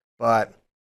 but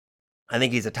I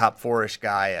think he's a top 4-ish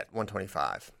guy at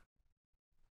 125.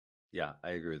 Yeah, I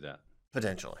agree with that.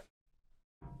 Potentially.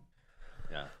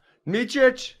 Yeah.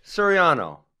 Micic,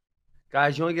 Soriano.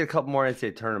 Guys, you only get a couple more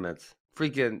NCAA tournaments.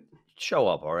 Freaking show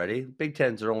up already. Big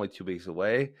Tens are only 2 weeks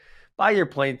away. Buy your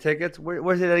plane tickets.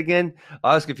 Where's it at again?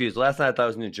 I was confused. Last night I thought it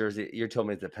was New Jersey. You told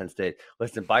me it's at Penn State.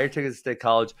 Listen, buy your tickets to State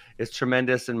College. It's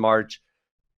tremendous in March.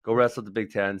 Go wrestle at the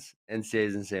Big Tens.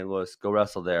 NCAA's in St. Louis. Go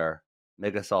wrestle there.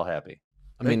 Make us all happy.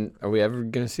 I mean, are we ever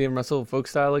going to see him wrestle folk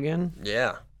style again?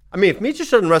 Yeah. I mean, if Micic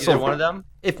doesn't wrestle, one of them.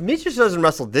 If Micic doesn't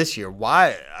wrestle this year,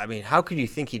 why? I mean, how could you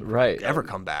think he'd ever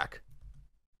come back?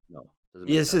 No.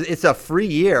 It's a free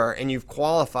year, and you've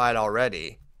qualified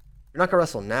already. You're not gonna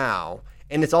wrestle now,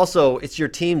 and it's your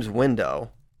team's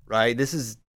window, right? This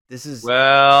is.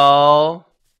 Well,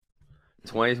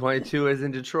 2022 is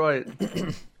in Detroit.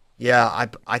 Yeah,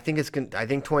 I think it's gonna. I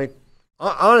think 20.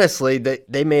 Honestly,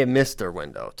 they may have missed their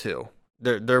window too.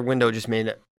 Their window just made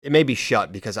it. It may be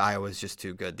shut because Iowa's just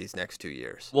too good these next 2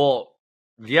 years. Well,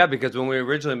 yeah, because when we were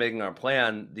originally making our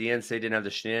plan, the NCAA didn't have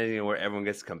the shenanigans where everyone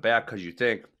gets to come back, because you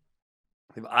think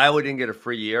if Iowa didn't get a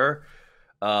free year,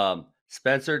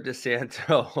 Spencer,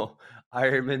 DeSanto,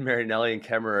 Ironman, Marinelli, and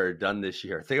Kemmerer are done this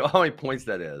year. Think of how many points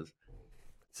that is.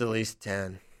 It's at least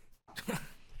 10.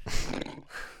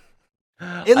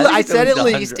 I said at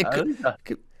least.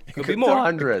 It could be more.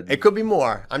 100. It could be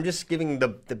more. I'm just giving the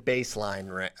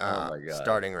baseline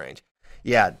starting range.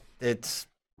 Yeah,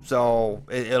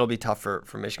 it'll be tough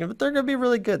for Michigan, but they're going to be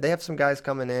really good. They have some guys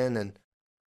coming in,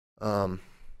 and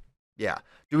yeah.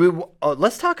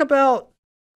 Let's talk about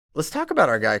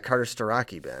our guy Carter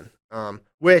Starocci, Ben.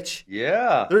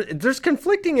 There's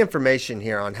conflicting information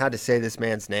here on how to say this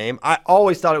man's name. I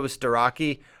always thought it was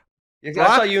Starocci. Yeah,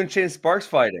 I saw you and Shane Sparks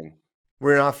fighting.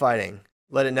 We're not fighting.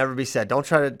 Let it never be said. Don't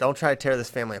try to tear this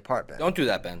family apart, Ben. Don't do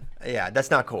that, Ben. Yeah,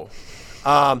 that's not cool.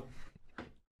 But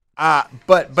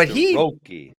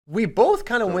we both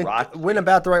kind of went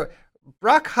about the right way.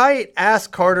 Brock Haidt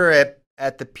asked Carter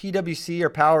at the PWC or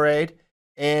Powerade,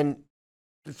 and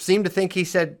seemed to think he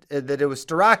said that it was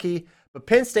Starocci, but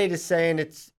Penn State is saying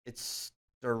it's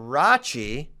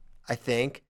Starocci, I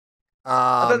think.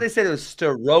 I thought they said it was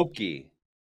Starocci.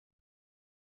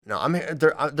 No,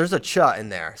 there's a cha in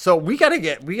there, so we gotta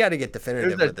get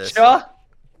definitive with this.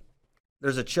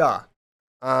 There's a cha.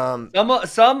 Some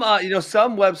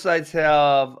websites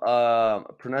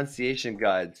have pronunciation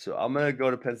guides, so I'm gonna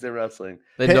go to Penn State Wrestling.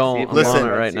 They don't listen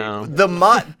right now.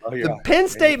 The Penn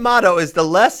State motto is the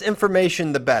less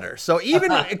information, the better. So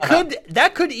even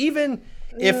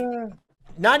if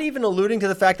not even alluding to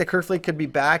the fact that Kerfleet could be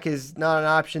back is not an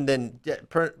option, then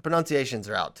pronunciations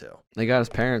are out too. They got his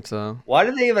parents though. Why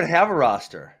do they even have a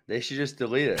roster? They should just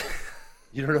delete it.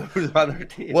 You don't know who's on their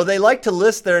team. Well, they like to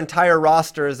list their entire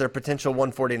roster as their potential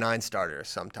 149 starters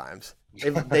sometimes.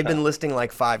 They've been listing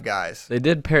like 5 guys. They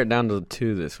did pare it down to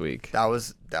 2 this week. That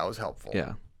was helpful.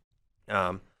 Yeah.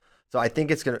 So I think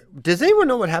it's gonna. Does anyone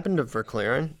know what happened to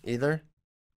Verclaren either?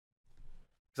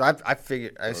 Because I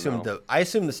assumed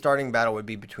the starting battle would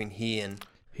be between he and.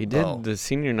 He did the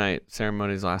senior night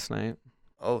ceremonies last night.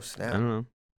 Oh snap! I don't know.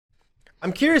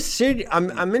 I'm curious. I'm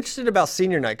interested about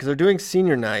senior night because they're doing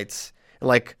senior nights.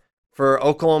 Like for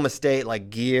Oklahoma State, like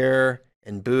Gear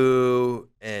and Boo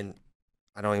and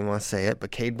I don't even want to say it, but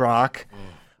Cade Brock.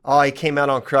 Oh, he came out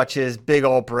on crutches, big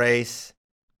old brace.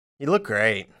 He looked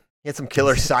great. He had some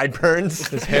killer sideburns.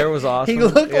 His hair was awesome. He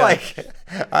looked like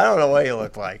I don't know what he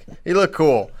looked like. He looked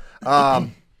cool. But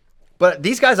But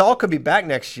these guys all could be back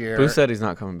next year. Boo said he's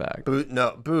not coming back.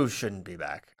 Boo shouldn't be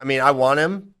back. I mean, I want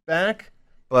him back,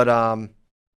 but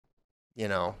you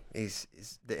know, he's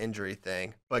the injury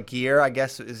thing. But Gear, I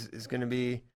guess, is going to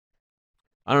be.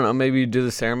 I don't know. Maybe you do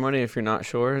the ceremony if you're not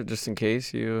sure, just in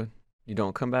case you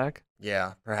don't come back.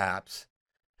 Yeah, perhaps.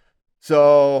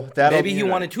 So that maybe he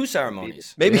wanted 2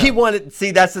 ceremonies. Maybe he wanted. See,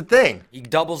 that's the thing. He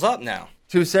doubles up now.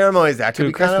 2 ceremonies. That could 2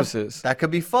 be kind Christmases. of. That could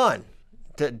be fun.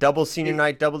 Double senior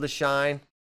night, double the shine.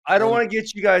 I don't want to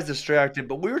get you guys distracted,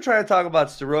 but we were trying to talk about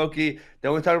Soroki.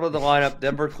 Then we talked about the lineup,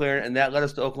 Denver clearing, and that led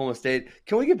us to Oklahoma State.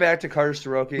 Can we get back to Carter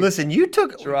Soroki? Listen, you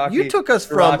took us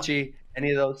from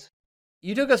any of those.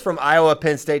 You took us from Iowa,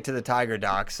 Penn State to the Tiger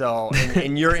Doc. So,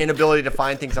 in your inability to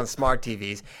find things on smart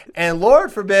TVs, and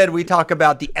Lord forbid we talk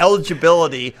about the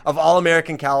eligibility of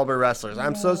All-American caliber wrestlers.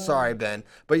 I'm so sorry, Ben,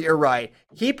 but you're right.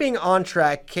 Keeping on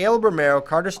track, Caleb Romero,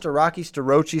 Carter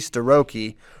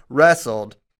Staroki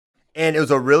wrestled, and it was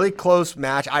a really close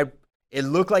match. It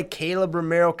looked like Caleb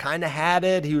Romero kind of had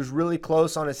it. He was really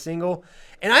close on a single.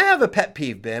 And I have a pet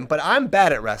peeve, Ben, but I'm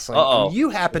bad at wrestling. And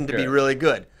you happen to be really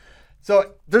good.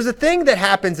 So there's a thing that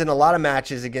happens in a lot of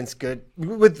matches against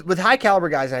with high caliber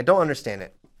guys, and I don't understand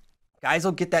it. Guys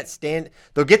will get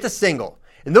they'll get the single,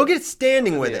 and they'll get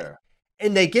standing with it.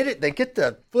 And they get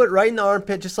the foot right in the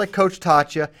armpit, just like Coach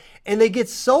taught you. And they get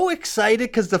so excited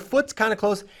because the foot's kind of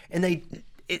close, and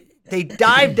they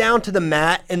dive down to the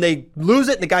mat, and they lose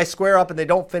it, and the guys square up, and they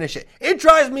don't finish it. It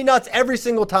drives me nuts every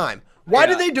single time. Why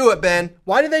do they do it, Ben?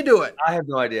 Why do they do it? I have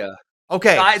no idea.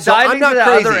 Okay, so dive I'm not into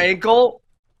crazy. That other ankle.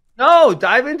 No,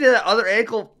 dive into that other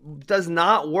ankle does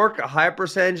not work a high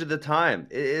percentage of the time.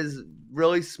 It is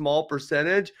really small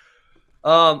percentage.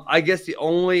 I guess the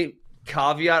only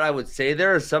caveat I would say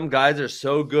there is some guys are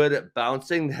so good at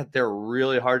bouncing that they're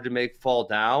really hard to make fall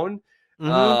down.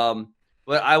 Mm-hmm.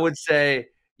 But I would say,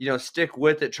 stick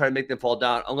with it, try to make them fall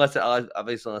down, unless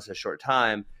it's a short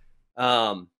time.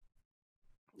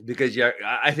 Because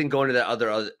I think going to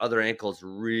that other ankle is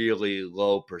really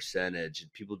low percentage,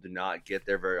 and people do not get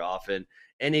there very often.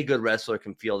 Any good wrestler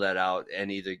can feel that out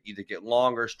and either get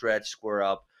longer, stretch, square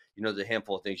up. There's a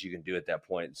handful of things you can do at that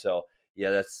point. So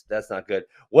yeah, that's not good.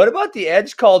 What about the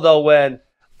edge call though? When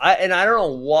I don't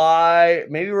know why,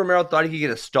 maybe Romero thought he could get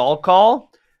a stall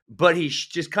call, but he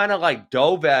just kind of like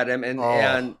dove at him,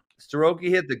 and Soroki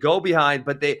hit the go behind,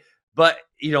 but they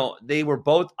were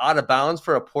both out of bounds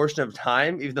for a portion of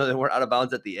time, even though they weren't out of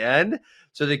bounds at the end.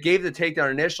 So they gave the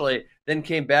takedown initially, then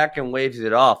came back and waved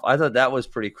it off. I thought that was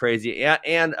pretty crazy,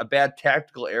 and a bad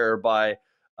tactical error by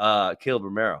Caleb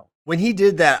Romero. When he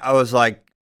did that, I was like,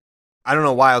 I don't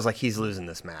know why. I was like, he's losing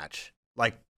this match.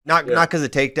 Like, not because the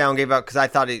takedown gave out, because I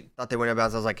thought they went out of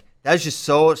bounds. I was like, that was just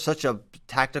such a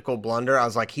tactical blunder. I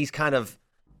was like, he's kind of,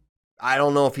 I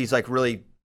don't know if he's like really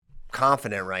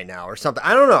confident right now or something.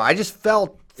 I don't know. I just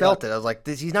felt it. I was like,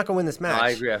 he's not going to win this match. No, I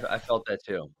agree. I felt that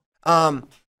too.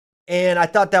 And I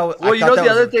thought that was. Well, the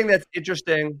other thing that's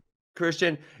interesting,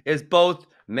 Christian, is both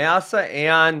Massa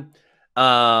and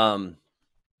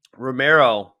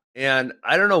Romero. And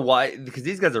I don't know why, because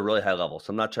these guys are really high level.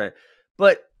 So I'm not trying,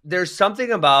 but there's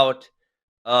something about,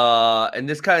 and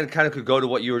this kind of could go to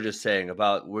what you were just saying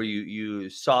about where you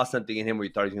saw something in him where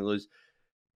you thought he was going to lose.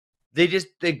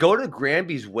 They go to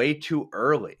Granby's way too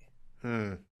early,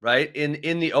 right?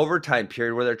 In the overtime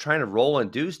period where they're trying to roll and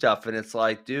do stuff. And it's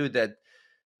like, dude, that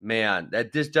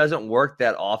just doesn't work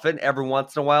that often. Every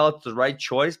once in a while, it's the right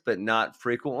choice, but not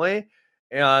frequently.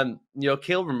 And,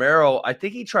 Caleb Romero, I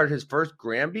think he tried his first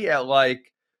Granby at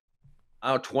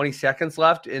 20 seconds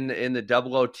left in the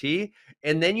double OT.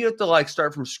 And then you have to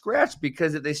start from scratch,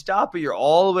 because if they stop it, you're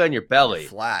all the way on your belly.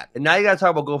 Flat. And now you got to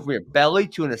talk about going from your belly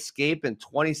to an escape in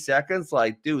 20 seconds.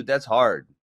 Dude, that's hard.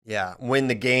 Yeah. When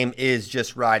the game is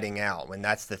just riding out, when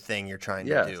that's the thing you're trying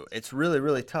to do. It's really,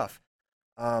 really tough.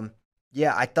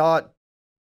 Yeah, I thought,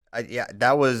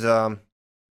 that was, and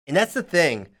that's the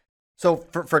thing. So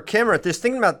for Kimmer, there's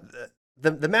thinking about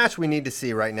the match we need to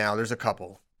see right now. There's a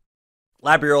couple.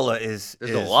 Labriola is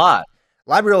a lot.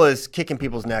 Labriola is kicking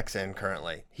people's necks in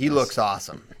currently. He looks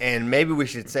awesome, and maybe we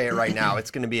should say it right now.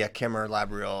 It's going to be a Kimmer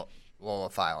Labriola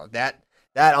file. That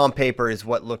on paper is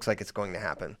what looks like it's going to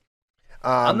happen.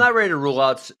 I'm not ready to rule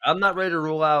out.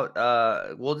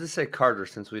 We'll just say Carter,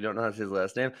 since we don't know how to say his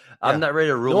last name. I'm not ready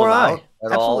to rule him out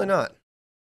at all. Absolutely not.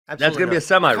 That's going to be a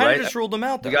semi, right? You just ruled him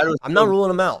out, though. I'm not ruling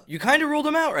him out. You kind of ruled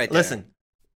him out right there. Listen.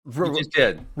 You just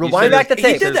did. Rewind back the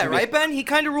tape. He did that, right, Ben? He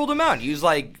kind of ruled him out. He was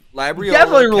like, Labriola,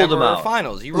 definitely ruled him out.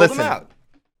 Finals. He ruled him out.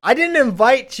 I didn't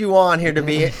invite you on here to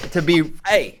be.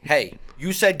 Hey,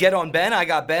 You said get on Ben. I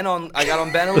got on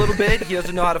Ben a little bit. He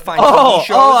doesn't know how to find Oh, TV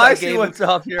shows. I see what's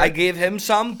up here. I gave him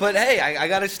some, but hey, I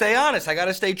got to stay honest. I got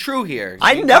to stay true here.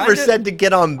 I You never kinda- said to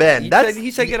get on Ben.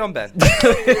 He said get on Ben.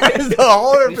 It's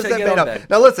 100% You said get made on up. Ben.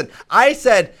 Now listen, I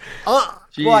said,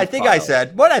 Jeez, well, I think I Kyle.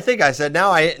 said what I think I said.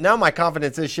 Now my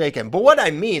confidence is shaken. But what I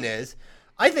mean is,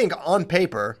 I think on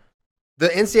paper, the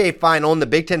NCAA final and the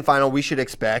Big Ten final we should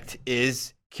expect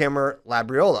is Kimmer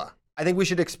Labriola. I think we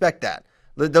should expect that.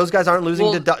 Those guys aren't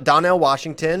losing to Donnell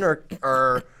Washington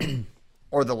or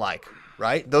the like,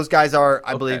 right? Those guys are,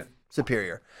 I believe,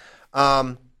 superior.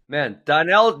 Man,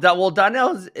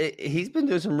 Donnell's he's been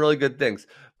doing some really good things.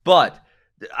 But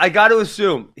I got to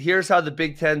assume, here's how the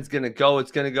Big Ten's going to go.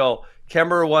 It's going to go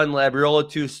Kemmer 1, Labriola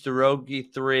 2,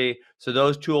 Starogi 3. So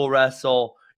those two will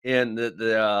wrestle in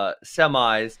the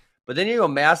semis. But then you go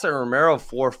Massa and Romero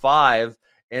 4-5.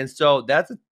 And so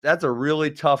that's a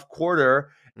really tough quarter.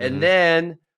 And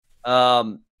then,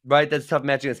 right, that's a tough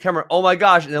match against Kemmer. Oh, my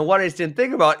gosh. And then what I just didn't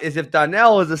think about is if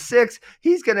Donnell is a 6,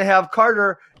 he's going to have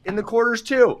Carter in the quarters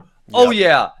too. Yep. Oh,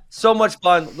 yeah. So much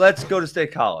fun. Let's go to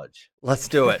State College. Let's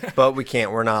do it. But we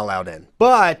can't. We're not allowed in.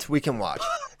 But we can watch.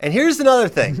 And here's another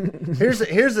thing. Here's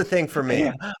the thing for me.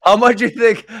 Yeah. How much you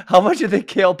think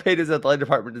Cale paid his athletic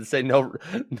department to say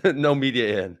no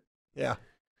media in? Yeah.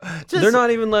 They're not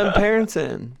even letting parents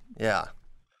in. Yeah.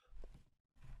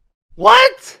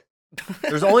 What?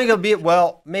 There's only going to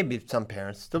be, maybe some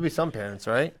parents. There'll be some parents,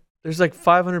 right? There's like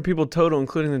 500 people total,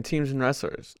 including the teams and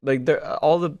wrestlers. Like they're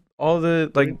all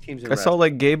the like teams and I saw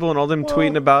like Gable and all them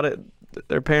tweeting about it.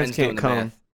 Their parents Ben's doing can't the come.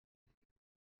 math.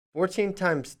 14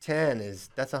 times 10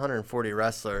 that's 140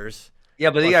 wrestlers.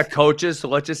 Yeah, but they got coaches. So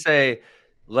let's just say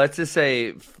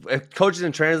coaches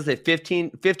and trainers say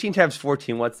 15 times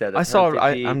 14. What's that? I saw.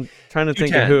 150. I'm trying to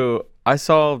think of 210. who. I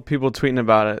saw people tweeting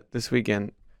about it this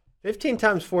weekend. 15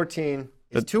 times 14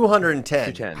 is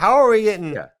 210. 210. How are we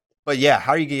getting? Yeah. But yeah,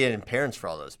 how are you getting parents for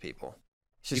all those people?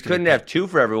 It's You just gonna couldn't be- have 2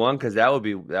 for everyone because that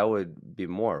would be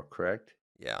more, correct?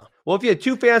 Yeah. Well, if you had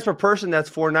 2 fans per person, that's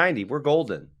 490. We're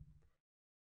golden.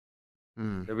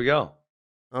 There we go.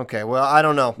 Okay. Well, I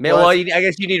don't know. Well, I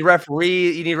guess you need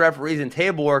referees. You need referees and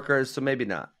table workers. So maybe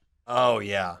not. Oh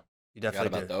yeah, you Forgot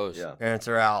definitely about do. those. Yeah. Parents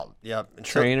are out. Yep. And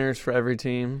so- Trainers for every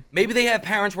team. Maybe they have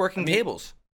parents working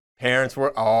tables. Parents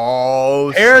were.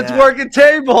 Oh. Parents snap. working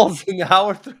tables.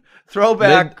 Now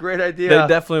throwback. Great idea. They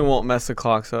definitely won't mess the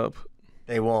clocks up.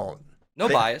 They won't. No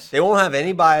bias. They won't have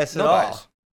any bias No at bias.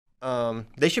 all.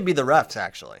 They should be the refs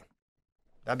actually.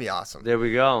 That'd be awesome. There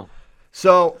we go.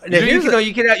 So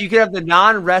You could have the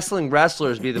non-wrestling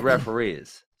wrestlers be the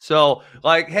referees. So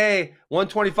like, hey,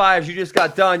 125s, you just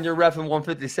got done. You're reffing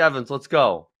 157s. Let's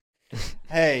go.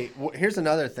 Hey, here's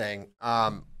another thing.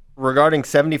 Regarding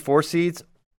 74 seeds,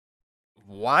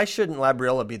 why shouldn't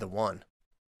Labriola be the one?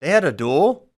 They had a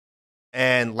duel,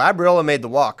 and Labriola made the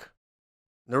walk.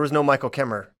 There was no Michael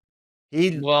Kemmer. He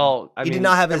did not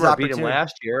have his Kemmer beat him opportunity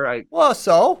last year.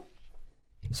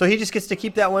 So he just gets to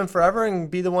keep that win forever and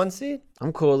be the 1 seed?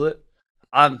 I'm cool with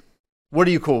it. What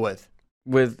are you cool with?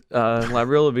 With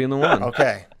Labriola being the one.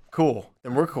 Okay, cool.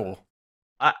 Then we're cool.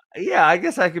 I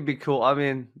guess I could be cool. I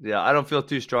mean, yeah, I don't feel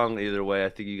too strongly either way. I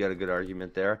think you got a good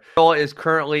argument there. Iowa is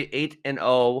currently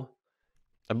 8-0.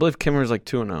 I believe Kimmer's like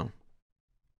 2-0.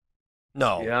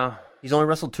 No. Yeah. He's only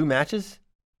wrestled 2 matches?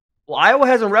 Well, Iowa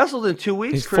hasn't wrestled in 2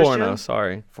 weeks. He's Christian. 4-0.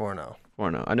 Sorry, 4-0.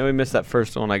 4-0. I know he missed that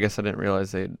first one. I guess I didn't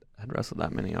realize they had wrestled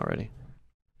that many already.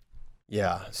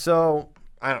 Yeah. So,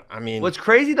 I mean. What's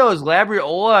crazy though is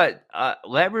Labriola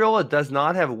does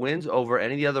not have wins over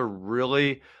any of the other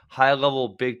really high level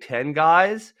Big Ten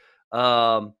guys.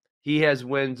 He has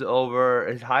wins over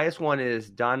his highest one is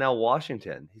Donnell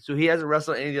Washington. So he hasn't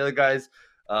wrestled any of the other guys.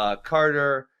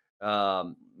 Carter,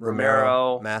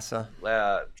 Romero, Massa.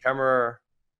 Kemmer,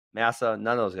 Massa,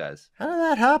 none of those guys. How did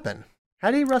that happen? How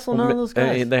did he wrestle none of those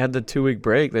guys? They had the 2-week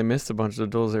break. They missed a bunch of the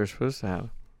duels they were supposed to have.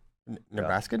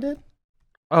 Nebraska did?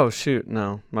 Oh, shoot.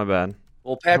 No, my bad.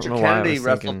 Well, I don't Patrick know why I Kennedy was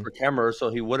wrestled thinking- for Kemmer, so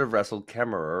he would have wrestled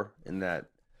Kemmerer in that.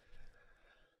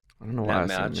 I don't know why I that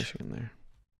said match. Michigan there.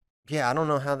 Yeah, I don't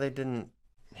know how they didn't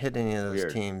hit any of those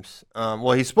Weird. teams.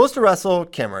 Well, he's supposed to wrestle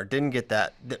Kimmer. Didn't get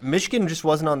that. Michigan just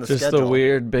wasn't on the Just schedule. the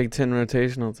weird Big Ten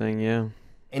rotational thing, yeah.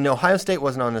 And Ohio State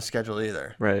wasn't on the schedule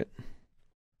either. Right.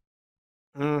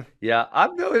 Yeah,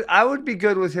 I would be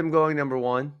good with him going number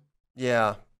 1.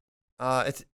 Yeah.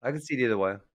 I could see it either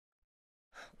way.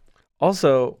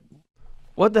 Also,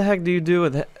 what the heck do you do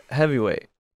with heavyweight?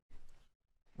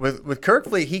 With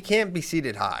Kirkfleet, he can't be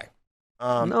seated high.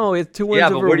 No, it's 2 wins Yeah,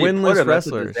 but over where do you put winless him? That's a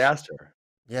wrestlers. disaster.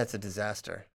 Yeah, it's a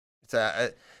disaster. It's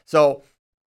so.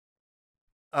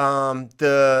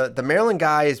 the Maryland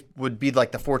guys would be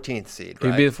like the 14th seed,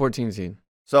 right? He'd be the 14 seed.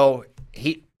 So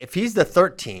if he's the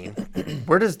 13,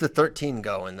 where does the 13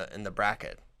 go in the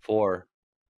bracket? 4.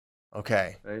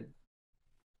 Okay. Right?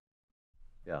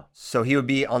 Yeah. So he would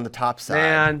be on the top side.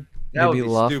 Man, that would Maybe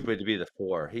be Luff- stupid to be the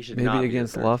 4. He should Maybe not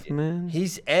against be the 13. Luffman.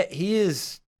 He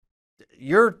is.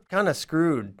 You're kind of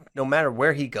screwed no matter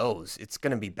where he goes. It's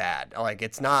going to be bad. Like,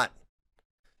 it's not.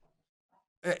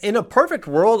 In a perfect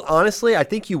world, honestly, I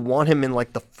think you want him in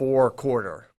like the 4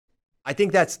 quarter. I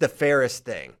think that's the fairest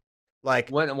thing. Like,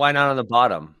 Why not on the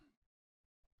bottom?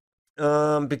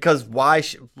 because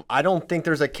I don't think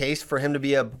there's a case for him to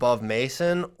be above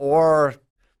Mason or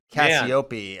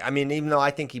Cassiope. I mean, even though I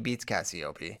think he beats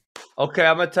Cassiope. Okay,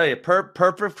 I'm gonna tell you,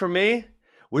 perfect for me.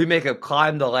 We make him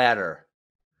climb the ladder.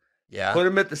 Yeah, Put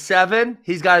him at the 7.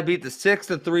 He's got to beat the 6,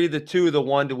 the 3, the 2, the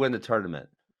 1 to win the tournament.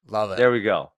 love it. There we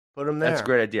go. Put him there. That's a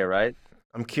great idea, right?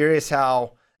 I'm curious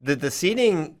how the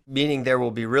seating meeting there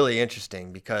will be really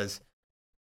interesting because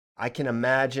I can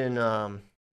imagine,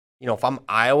 if I'm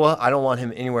Iowa, I don't want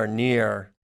him anywhere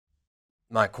near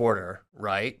my quarter,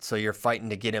 right? So you're fighting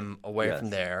to get him away from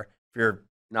there. If you're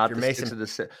Not If the you're 6 Mason- to the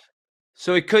 6.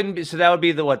 So it couldn't be. So that would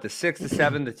be the 6, the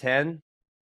 7, the 10.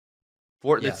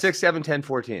 The Yes. 6, 7, 10,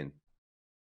 14. Mhm.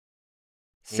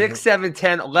 6, 7,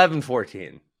 10, 11,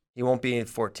 14. he won't be in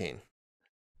 14.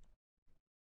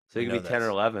 So he You could know be 10 or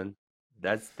this. 11.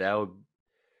 That would.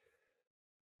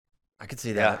 I could see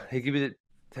Yeah, that. he could be the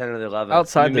 10 or the 11.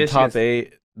 Outside I mean, the top Michigan's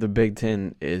 8, the Big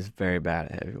Ten is very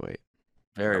bad at heavyweight.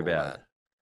 very Double bad. that.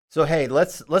 So hey,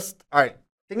 let's all right.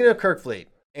 Thinking of Kirkfleet,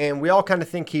 and we all kind of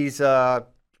think he's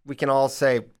we can all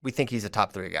say we think he's a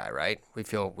top 3 guy, right? We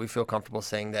feel comfortable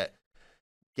saying that.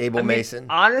 Gable I mean, Mason.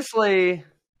 honestly,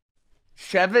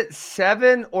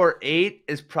 7 or 8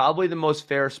 is probably the most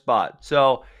fair spot.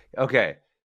 So, okay,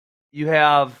 you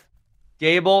have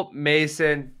Gable,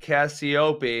 Mason,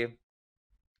 Cassiope,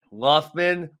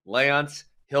 Luffman, Lance,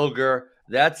 Hilger.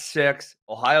 That's 6.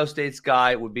 Ohio State's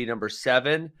guy would be number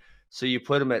 7. So you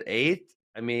put him at 8.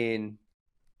 I mean,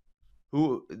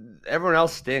 who? Everyone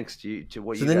else stinks. To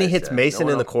what So you then he guys hits said. Mason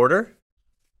No in one the quarter.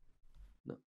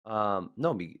 else-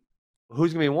 No,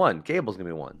 who's gonna be 1? Gable's gonna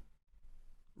be 1.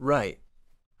 Right.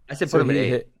 I said So put him at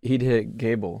 8. he'd hit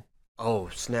Gable. Oh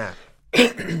snap.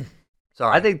 Sorry.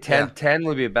 I think 10, Yeah. 10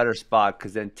 would be a better spot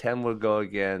because then 10 would go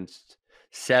against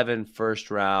 7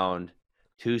 first round,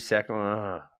 2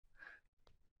 second.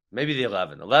 Maybe the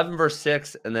 11. 11 versus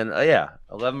 6, and then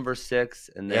 11 versus 6,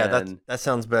 and Yeah, then that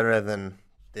sounds better than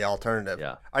the alternative.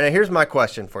 Yeah. All right, now here's my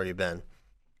question for you, Ben.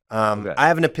 Okay. I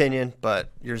have an opinion,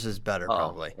 but yours is better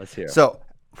probably. Let's hear. So,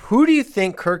 who do you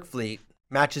think Kirkfleet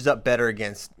matches up better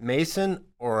against, Mason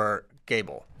or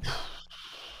Gable?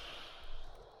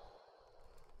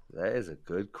 That is a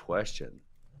good question.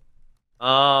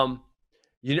 The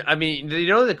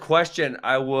question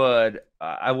I would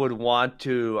want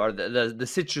to, or the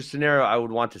situation scenario I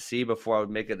would want to see before I would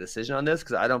make a decision on this,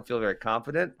 because I don't feel very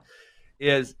confident,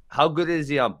 is how good is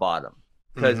he on bottom?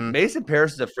 Because Mhm. Mason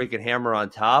Paris is a freaking hammer on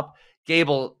top.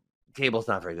 Gable's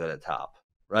not very good at top,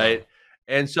 right?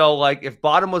 And so, like, if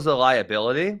bottom was a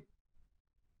liability,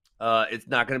 it's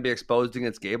not going to be exposed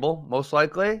against Gable, most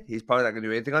likely. He's probably not going to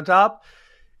do anything on top.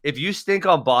 If you stink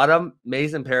on bottom,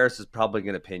 Mason Paris is probably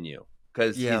going to pin you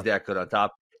because he's that good on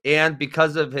top. And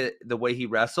because of the way he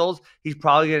wrestles, he's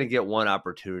probably going to get one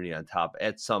opportunity on top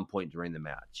at some point during the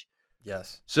match.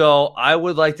 Yes. So I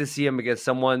would like to see him against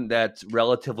someone that's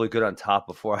relatively good on top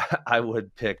before I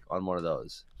would pick on one of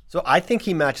those. So I think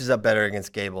he matches up better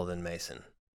against Gable than Mason.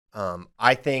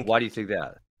 I think. Why do you think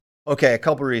that? Okay, a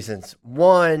couple reasons.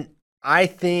 One, I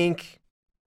think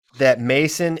that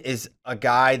Mason is a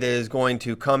guy that is going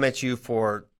to come at you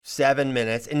for 7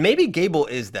 minutes, and maybe Gable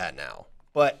is that now.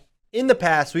 But in the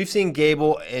past, we've seen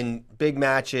Gable in big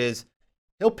matches.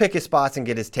 He'll pick his spots and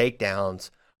get his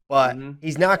takedowns, but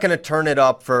he's not going to turn it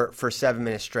up for 7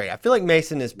 minutes straight. I feel like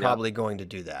Mason is probably going to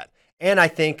do that. And I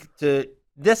think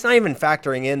that's not even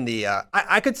factoring in the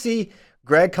I could see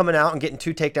Greg coming out and getting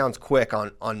 2 takedowns quick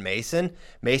on Mason.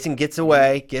 Mason gets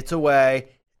away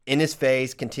in his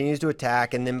face, continues to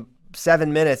attack, and then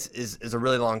 7 minutes is a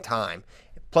really long time.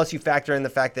 Plus, you factor in the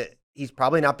fact that he's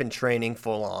probably not been training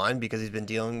full on because he's been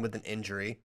dealing with an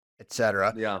injury,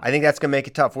 etc. Yeah. I think that's going to make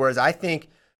it tough. Whereas I think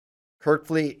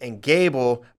Kirkfleet and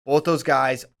Gable, both those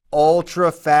guys,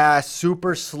 ultra fast,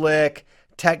 super slick,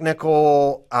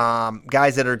 technical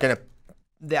guys that are going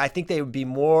to, I think they would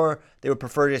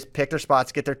prefer to just pick their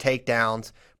spots, get their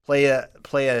takedowns, play a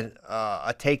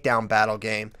takedown battle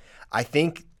game. I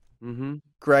think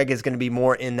Greg is going to be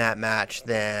more in that match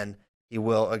than he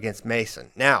will against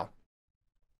Mason. Now,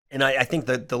 And I think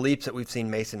the leaps that we've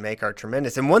seen Mason make are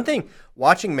tremendous. And one thing,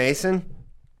 watching Mason,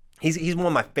 he's one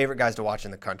of my favorite guys to watch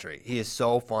in the country. He is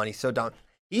so fun. He's so down.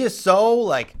 He is so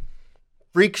like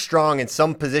freak strong in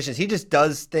some positions. He just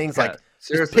does things like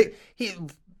seriously.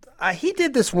 He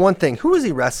did this one thing. Who was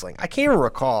he wrestling? I can't even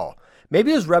recall.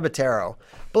 Maybe it was Rebatero.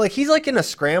 But like he's like in a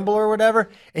scramble or whatever,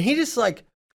 and he just like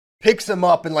picks him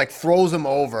up and like throws him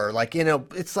over. Like, you know,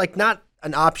 it's like not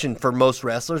an option for most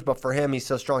wrestlers, but for him, he's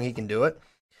so strong he can do it.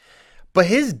 But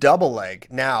his double leg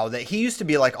now, that he used to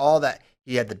be like all that,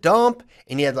 he had the dump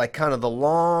and he had like kind of the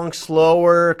long,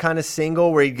 slower kind of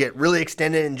single where he'd get really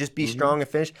extended and just be strong and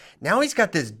finish. Now he's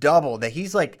got this double that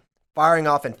he's like firing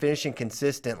off and finishing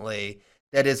consistently.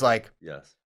 That is like,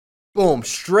 boom,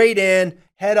 straight in,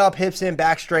 head up, hips in,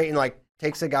 back straight, and like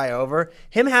takes the guy over.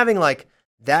 Him having like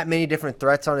that many different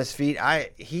threats on his feet,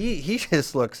 he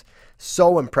just looks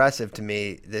so impressive to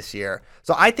me this year.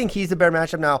 So I think he's the better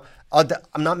matchup. Now,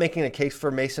 I'm not making a case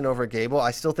for Mason over Gable.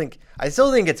 I still think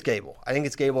it's Gable. I think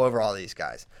it's Gable over all these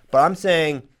guys. But I'm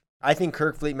saying I think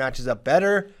Kerkvliet matches up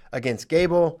better against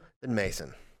Gable than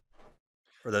Mason.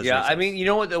 For those reasons. I mean, you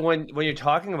know what? When you're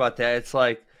talking about that, it's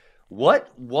like, what?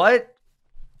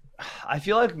 I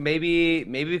feel like maybe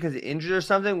because of injury or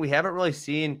something, we haven't really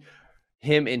seen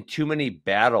him in too many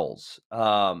battles.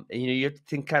 And, you know, you have to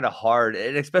think kind of hard,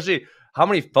 and especially how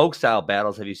many folk style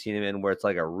battles have you seen him in where it's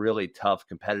like a really tough,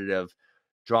 competitive,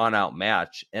 drawn out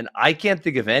match? And I can't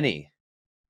think of any.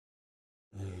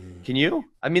 Can you?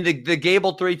 I mean, the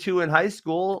Gable 3-2 in high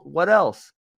school. What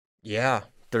else? Yeah,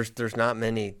 there's not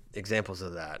many examples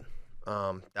of that.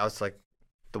 That was like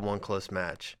the one close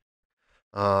match.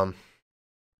 Yeah.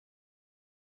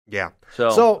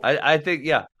 So I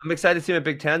think, I'm excited to see him at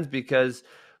Big Tens because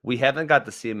we haven't got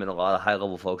to see him in a lot of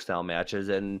high-level folk style matches,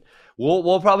 and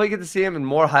we'll probably get to see him in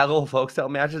more high-level folk style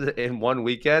matches in one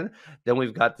weekend than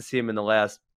we've got to see him in the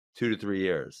last 2 to 3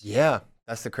 years. Yeah,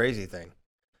 that's the crazy thing.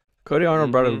 Cody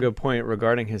Arnold brought up a good point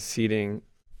regarding his seeding.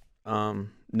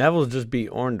 Neville's just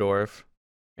beat Orndorff,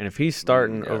 and if he's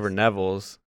starting over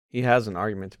Neville's, he has an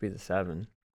argument to be the 7.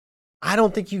 I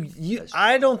don't think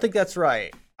I don't think that's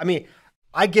right. I mean,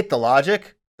 I get the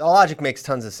logic. The logic makes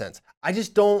tons of sense. I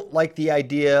just don't like the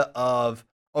idea of,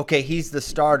 okay, he's the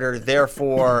starter,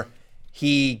 therefore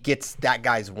he gets that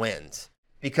guy's wins.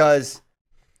 Because,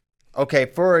 okay,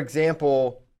 for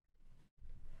example,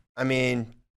 I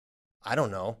mean, I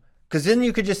don't know. Because then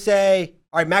you could just say,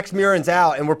 all right, Max Murin's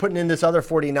out, and we're putting in this other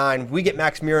 49. We get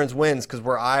Max Murin's wins because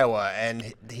we're Iowa,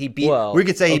 and he beat. Well, we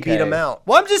could say he beat him out.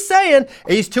 Well, I'm just saying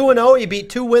he's 2-0. He beat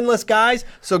 2 winless guys.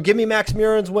 So give me Max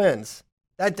Murin's wins.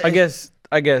 I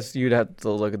guess you'd have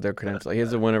to look at their credentials. He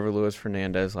has a win over Luis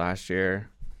Fernandez last year,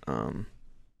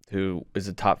 who is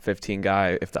a top 15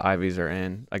 guy if the Ivies are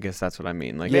in. I guess that's what I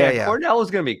mean. Like, yeah. Cornell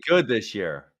is going to be good this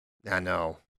year. I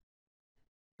know.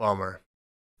 Bummer.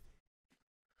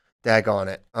 Dag on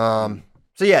it.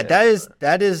 So yeah,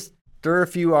 that is. There are a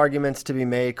few arguments to be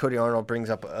made. Cody Arnold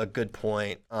brings up a good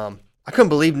point. I couldn't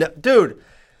believe, dude.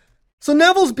 So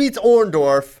Neville's beats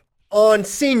Orndorff on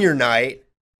senior night.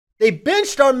 They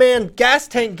benched our man Gas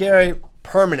Tank Gary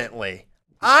permanently.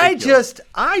 I just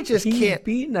can't. He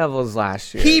beat Neville's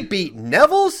last year. He beat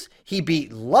Neville's. He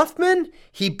beat Luffman.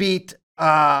 He beat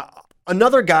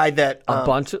another guy that a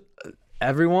bunch of.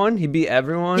 Everyone? He beat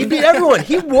everyone? He beat everyone.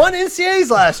 He won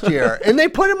NCAAs last year, and they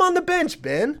put him on the bench,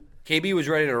 Ben. KB was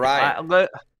ready to ride.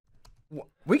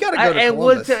 We got to go to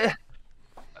Columbus.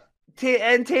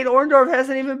 And Tate Orndorff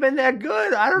hasn't even been that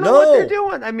good. I don't know what they're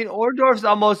doing. I mean, Orndorff's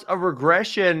almost a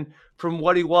regression from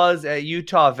what he was at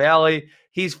Utah Valley.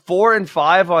 He's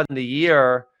 4-5 on the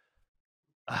year.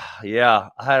 Yeah,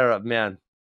 I don't know, man.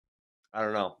 I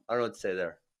don't know. I don't know what to say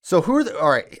there. So who are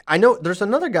all right, I know there's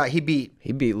another guy he beat.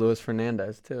 He beat Luis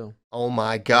Fernandez too. Oh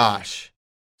my gosh.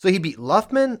 So he beat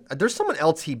Luffman. There's someone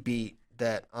else he beat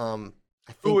that I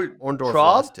think Orndorff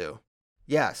lost to.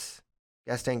 Yes.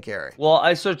 Gaston Gary.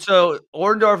 Well, so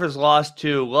Orndorff has lost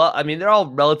to, I mean, they're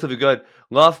all relatively good.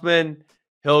 Luffman,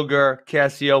 Hilger,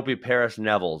 Cassiope, Paris,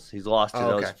 Neville's. He's lost to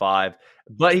those 5.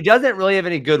 But he doesn't really have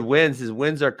any good wins. His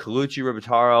wins are Colucci,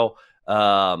 Ribataro,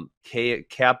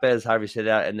 Capez, however you say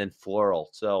that, and then Floral.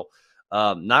 So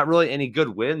not really any good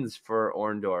wins for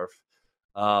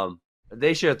Orndorff.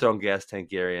 They should have thrown Gas Tank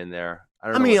Gary in there.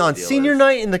 I mean, on senior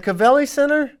night in the Covelli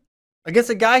Center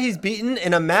against a guy he's beaten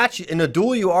in a match, in a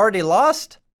duel you already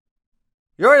lost?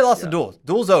 You already lost the duel.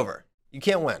 Duel's over. You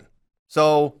can't win.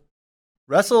 So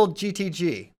wrestle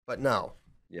GTG, but no.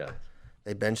 Yeah.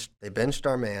 They benched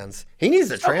our mans. He needs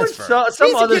to transfer.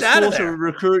 Some other school should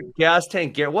recruit Gas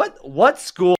Tank Gary. What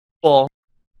school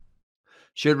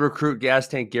should recruit Gas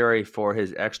Tank Gary for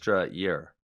his extra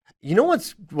year? You know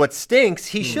what stinks?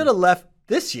 He should have left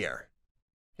this year.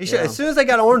 He should. Yeah. As soon as I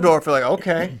got Orndorff, we're like,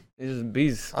 okay, He's just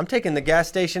beast. I'm taking the gas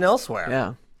station elsewhere.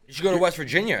 Yeah. You should go to West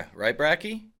Virginia, right,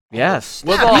 Bracky? Yes.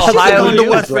 What about Ohio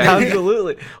U,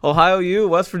 Absolutely. Ohio U,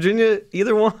 West Virginia,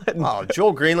 either one. Oh,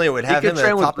 Joel Greenlee would have He him could at the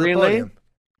train with top of the Greenlee? podium.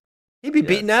 He'd be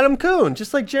beating Adam Kuhn,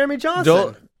 just like Jeremy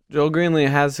Johnson. Joel Greenlee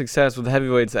has success with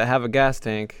heavyweights that have a gas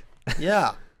tank.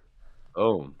 Yeah.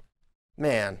 Oh.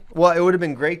 Man, well, it would have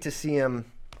been great to see him.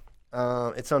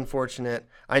 It's unfortunate.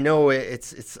 I know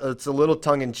it's a little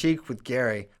tongue in cheek with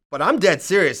Gary, but I'm dead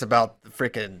serious about the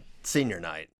freaking senior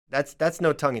night. That's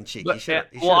no tongue in cheek.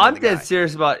 Well, I'm dead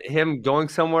serious about him going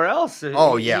somewhere else.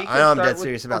 Oh, yeah, He could I'm start dead with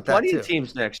serious about that, plenty too. of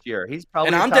teams next year. He's probably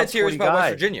And a I'm top dead serious 40 about guy.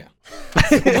 West Virginia.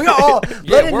 We all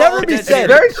let it we're never all be dead said. serious.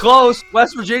 Very close.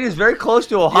 West Virginia is very close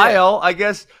to Ohio. I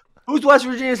guess. Who's West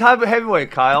Virginia's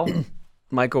heavyweight, Kyle?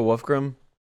 Michael Wolfgram.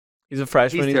 He's a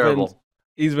freshman. He's terrible.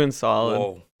 He's been solid.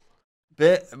 Whoa.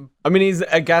 I mean, he's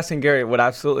a gas and Gary would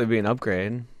absolutely be an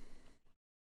upgrade.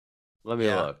 Let me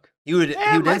look. He would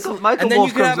Michael And then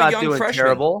you could Wolfgram's have a not young doing freshman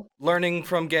terrible. learning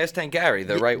from Gas Tank Gary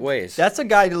the right ways. That's a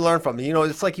guy to learn from. You know,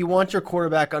 it's like you want your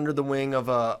quarterback under the wing of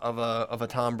a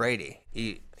Tom Brady.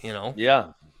 You know.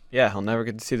 Yeah. Yeah, he'll never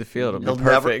get to see the field. It'll be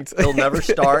perfect. He'll never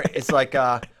start. It's like,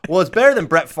 well, it's better than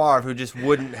Brett Favre, who just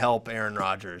wouldn't help Aaron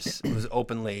Rodgers. It was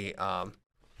openly,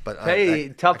 but Hey, I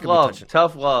tough could be love, touching-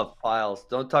 tough love, Piles.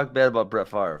 Don't talk bad about Brett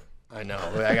Favre. I know.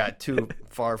 I got two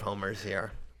Favre homers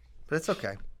here, but it's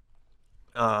okay.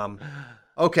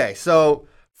 Okay, so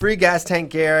free gas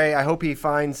tank Gary. I hope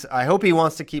he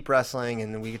wants to keep wrestling,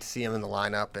 and we get to see him in the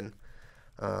lineup. And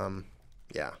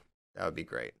yeah, that would be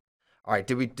great. All right,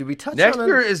 did we touch Next on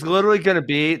year is literally going to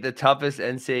be the toughest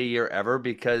NCAA year ever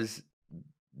because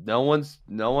no one's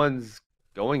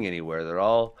going anywhere. They're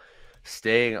all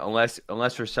staying unless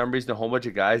for some reason a whole bunch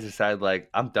of guys decide like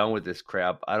I'm done with this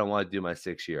crap. I don't want to do my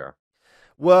 6th year.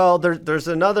 Well, there's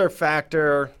another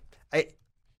factor.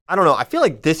 I don't know. I feel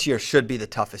like this year should be the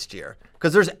toughest year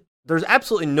because there's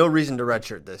absolutely no reason to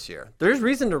redshirt this year. There's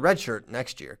reason to redshirt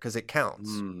next year because it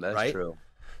counts. That's right? true.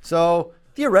 So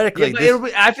theoretically,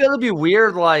 I feel it'll be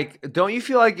weird. Like, don't you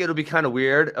feel like it'll be kind of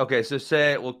weird? Okay, so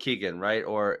say, Keegan, right,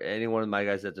 or any one of my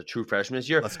guys that's a true freshman this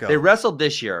year. Let's go. They wrestled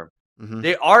this year. Mhm.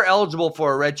 They are eligible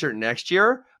for a redshirt next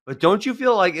year, but don't you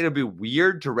feel like it'll be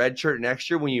weird to redshirt next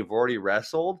year when you've already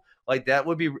wrestled? Like that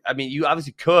would be. I mean, you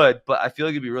obviously could, but I feel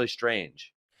like it'd be really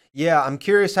strange. Yeah, I'm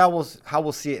curious how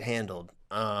we'll see it handled.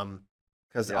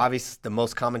 Because obviously the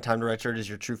most common time to redshirt is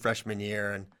your true freshman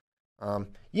year, and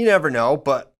you never know.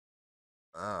 But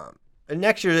and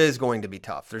next year is going to be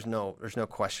tough. There's no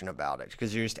question about it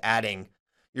because you're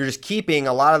just keeping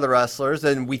a lot of the wrestlers,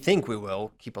 and we think we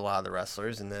will keep a lot of the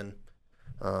wrestlers, and then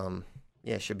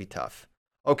it should be tough.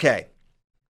 Okay,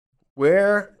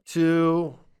 where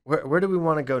do we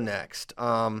want to go next?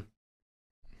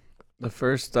 The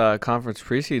first conference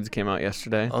pre-seeds came out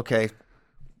yesterday. Okay.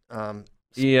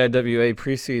 EIWA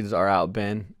pre-seeds are out,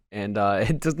 Ben, and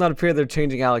it does not appear they're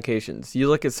changing allocations. You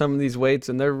look at some of these weights,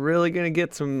 and they're really going to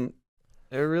get some.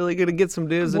 They're really going to get some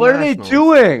dudes. What are they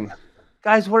doing,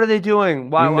 guys? What are they doing?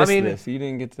 Why? You I missed mean, this. You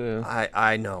didn't get to.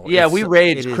 I know. yeah, It's- we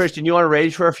raged. it is- Christian, you want to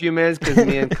rage for a few minutes because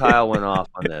me and Kyle went off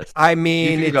on this. I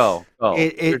mean, You can go.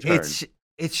 Your turn.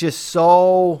 it's just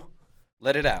so.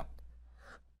 Let it out.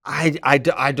 I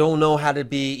don't know how to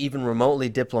be even remotely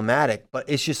diplomatic, but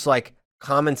it's just like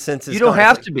common sense is. You don't gone. It's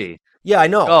have like- to be. Yeah, I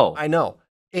know. Go. I know.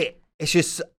 It's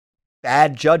just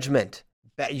bad judgment.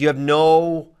 You have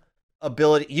no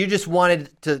ability. You just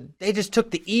wanted to. They just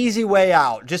took the easy way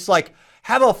out. Just like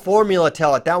have a formula.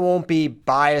 Tell it that won't be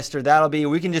biased or that'll be.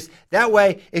 We can just that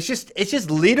way. It's just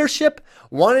leadership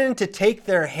wanting to take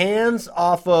their hands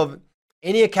off of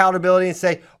any accountability and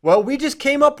say, well, we just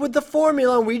came up with the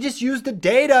formula and we just used the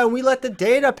data and we let the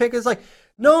data pick. It's like,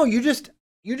 no, you just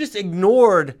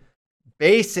ignored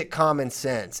basic common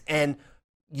sense and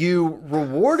you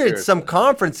rewarded some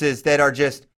conferences that are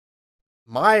just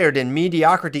mired in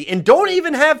mediocrity and don't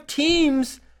even have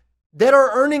teams that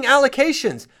are earning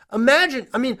allocations. Imagine,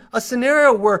 a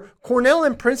scenario where Cornell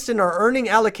and Princeton are earning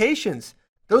allocations.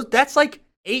 That's like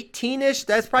 18-ish.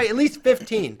 That's probably at least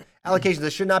 15 allocations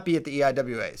that should not be at the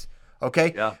EIWAs.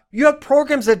 Okay? Yeah. You have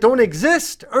programs that don't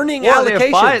exist earning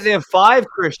allocations. They have five,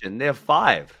 Christian. They have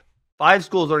five. 5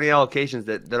 schools earning allocations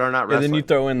that are not And wrestling. then you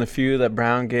throw in the few that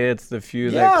Brown gets, the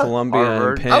few that Columbia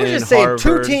Harvard. and Penn, I was just saying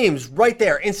Harvard. 2 teams right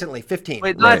there instantly, 15.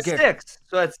 Wait, Right. not 6.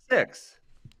 So that's 6.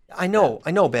 I know,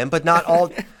 Ben, but not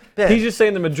all. Ben. He's just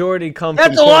saying the majority come That's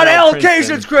from a lot of Cornell, allocations,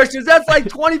 Princeton. Christians. That's like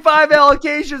 25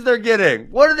 allocations they're getting.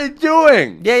 What are they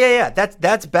doing? Yeah.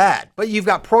 That's bad. But you've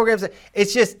got programs that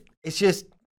it's just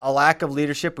a lack of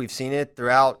leadership. We've seen it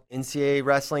throughout NCAA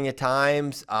wrestling at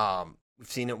times. We've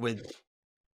seen it with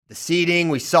the seeding.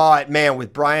 We saw it, man,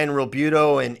 with Brian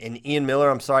Realbuto and Ian Miller.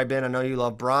 I'm sorry, Ben, I know you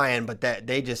love Brian, but that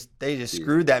they just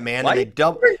screwed that man. Why And they did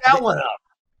you bring that one up?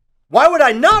 Why would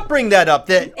I not bring that up?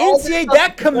 The NCAA,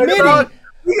 that committee.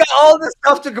 We got all this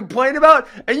stuff to complain about,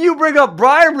 and you bring up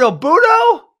Brian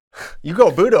Realbuto? You go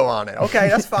Budo on it. Okay,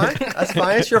 that's fine. That's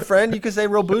fine. It's your friend. You can say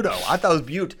Real Budo. I thought it was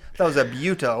Butte. I thought it was a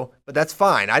Buto, but that's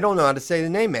fine. I don't know how to say the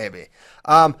name maybe.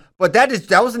 But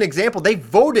that was an example. They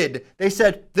voted. They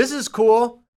said, this is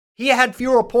cool. He had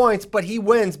fewer points, but he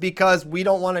wins because we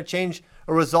don't want to change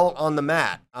a result on the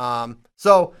mat.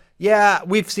 So, yeah,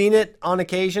 we've seen it on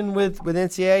occasion with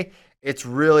NCAA. It's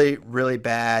really, really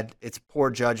bad. It's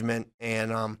poor judgment,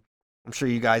 and I'm sure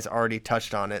you guys already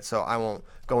touched on it, so I won't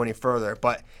go any further.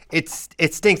 But it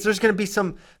stinks. There's going to be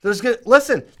some.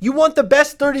 Listen. You want the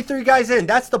best 33 guys in.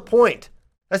 That's the point.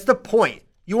 That's the point.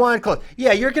 You want to close.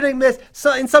 Yeah, you're going to miss.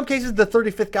 So in some cases, the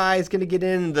 35th guy is going to get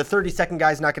in. The 32nd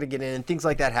guy is not going to get in. And things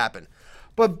like that happen.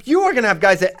 But you are going to have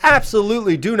guys that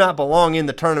absolutely do not belong in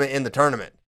the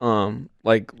tournament.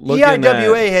 Like looking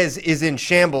EIWA is in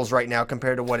shambles right now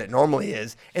compared to what it normally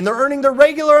is, and they're earning the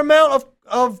regular amount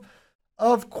of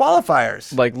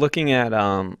qualifiers. Like looking at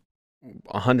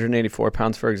 184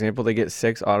 pounds, for example, they get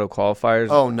 6 auto qualifiers.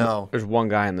 Oh no, there's one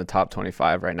guy in the top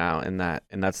 25 right now in that,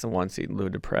 and that's the 1 seed, Lou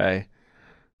Dupre.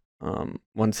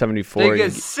 174. They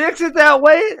get 6 at that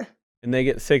weight, and they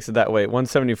get 6 at that weight.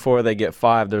 174, they get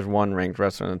 5. There's one ranked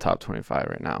wrestler in the top 25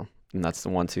 right now, and that's the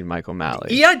 1 seed, Mike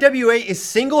O'Malley. EIWA is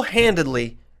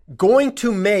single-handedly going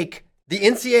to make the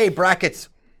NCAA brackets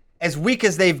as weak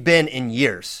as they've been in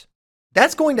years.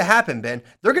 That's going to happen, Ben.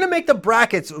 They're going to make the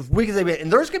brackets as weak as they've been.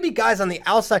 And there's going to be guys on the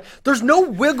outside. There's no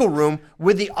wiggle room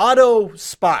with the auto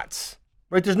spots.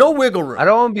 Right? There's no wiggle room. I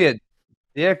don't want to be a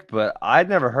dick, but I'd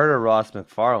never heard of Ross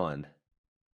McFarland.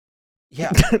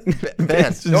 Yeah.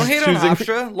 Ben. Don't hate on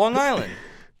Hofstra. Long Island.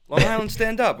 Long Island,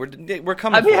 stand up. We're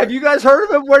coming. I mean, have you guys heard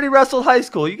of him? Where he wrestled high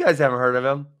school? You guys haven't heard of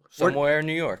him? Somewhere in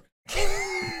New York.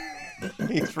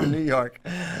 He's from New York.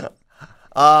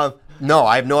 No,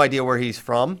 I have no idea where he's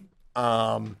from.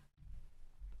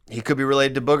 He could be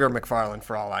related to Booger McFarland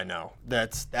for all I know.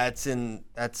 That's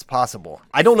possible.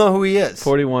 I don't know who he is.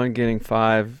 41 getting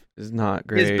 5 is not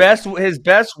great. His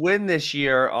best win this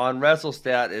year on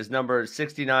WrestleStat is number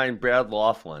 69, Brad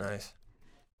Laughlin. Nice.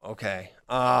 Okay.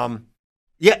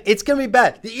 Yeah, it's gonna be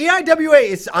bad. The EIWA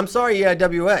is. I'm sorry,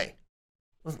 EIWA.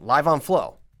 Live on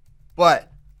Flow,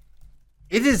 but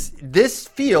it is this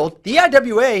field. The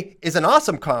EIWA is an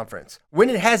awesome conference when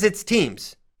it has its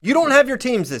teams. You don't have your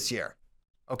teams this year,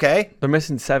 okay? They're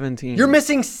missing 7 teams. You're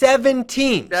missing 7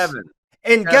 teams. 7.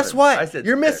 And guess I what? said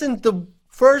You're 6. missing the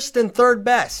first and third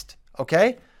best,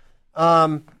 okay?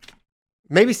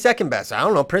 Maybe second best. I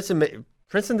don't know.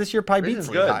 Princeton this year probably beats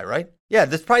Princeton's Lehigh, good. right? Yeah,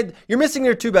 you're missing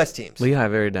your 2 best teams. Lehigh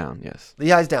very down, yes.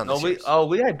 Lehigh's down this year.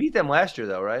 We beat them last year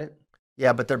though, right?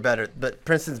 Yeah, but they're better. But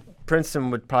Princeton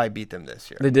would probably beat them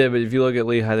this year. They did, but if you look at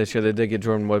Lehigh this year, they did get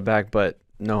Jordan Wood back, but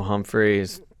no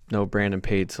Humphreys, no Brandon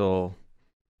Patesel.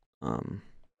 I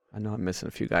know I'm missing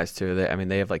a few guys too.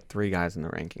 They have like 3 guys in the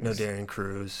rankings. No Darian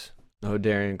Cruz. No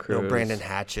Darian Cruz. No Brandon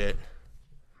Hatchett.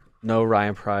 No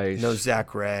Ryan Price. No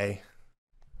Zach Ray.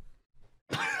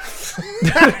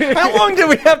 How long did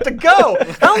we have to go?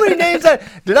 How many names?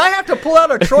 Did I have to pull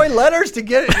out a Troy Letters to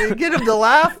get him to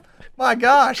laugh? My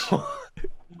gosh.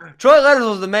 Troy Letters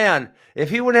was the man. If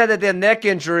he would have had that damn neck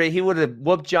injury, he would have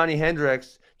whooped Johnny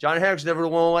Hendricks. Johnny Hendricks never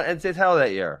won NCAA title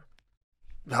that year.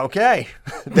 Okay.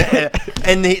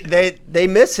 And they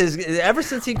miss his ever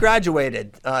since he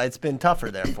graduated. It's been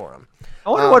tougher there for him. I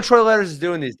wonder what Troy Letters is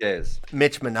doing these days.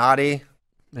 Mitch Minotti.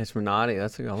 Mitch Minotti,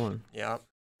 that's a good one. Yeah.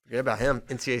 Forget about him.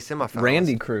 NCAA semifinals.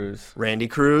 Randy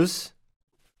Cruz.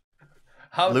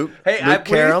 Luke we used to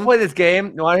Karam. play this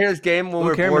game. You want to hear this game when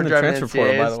Luke we're Karam board in the driving transfer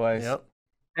portal, by NCAAs? the way. Yep.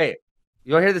 Hey,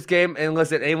 you want to hear this game? And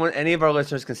listen, any of our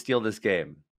listeners can steal this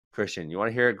game. Christian, you want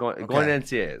to hear it going to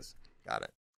NCAAs? Got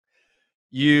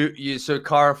it. So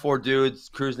car 4 dudes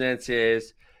cruising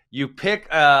NCAAs. You pick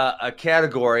a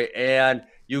category and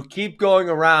you keep going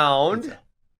around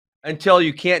until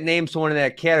you can't name someone in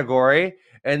that category,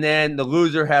 and then the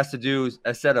loser has to do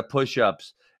a set of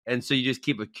push-ups, and so you just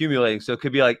keep accumulating. So it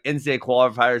could be like NCAA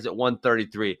qualifiers at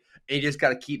 133, and you just got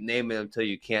to keep naming them until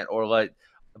you can't, or like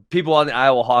people on the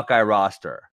Iowa Hawkeye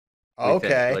roster.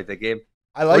 Okay. Like the game.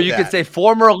 I like Or you that. could say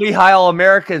former Lehigh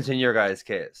All-Americans in your guys'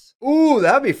 case. Ooh,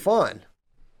 that'd be fun.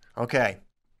 Okay.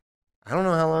 I don't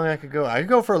know how long I could go. I could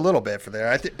go for a little bit for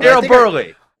there. Daryl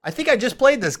Burley. I think I just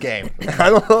played this game. I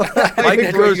don't know. Mike That's what you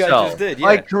guys Caruso. just did, yeah.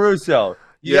 Mike Caruso.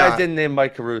 You guys didn't name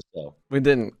Mike Caruso. We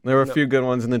didn't. There were a few good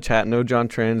ones in the chat. No John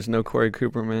Trange, no Corey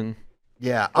Cooperman.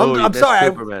 Yeah, Oh, I'm sorry.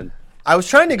 Superman. I was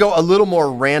trying to go a little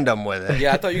more random with it.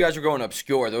 Yeah, I thought you guys were going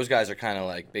obscure. Those guys are kind of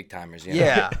like big timers. You know?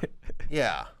 Yeah,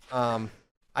 yeah.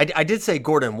 I did say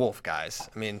Gordon Wolf, guys.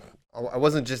 I mean, I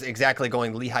wasn't just exactly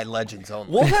going Lehigh Legends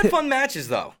only. Wolf had fun matches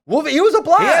though. Wolf, he was a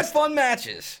blast. He had fun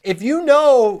matches. If you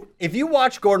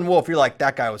watch Gordon Wolf, you're like,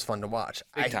 that guy was fun to watch.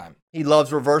 Big time. He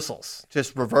loves reversals.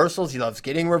 Just reversals. He loves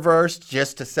getting reversed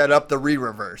just to set up the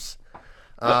re-reverse.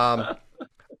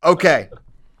 Okay.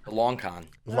 The long con.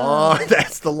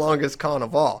 That's the longest con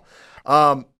of all.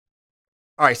 All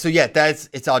right, so yeah,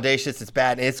 it's audacious, it's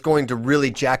bad, and it's going to really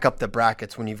jack up the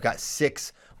brackets when you've got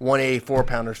 6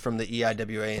 184-pounders from the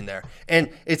EIWA in there.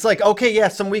 And it's like, okay, yeah,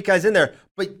 some weak guys in there,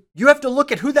 but you have to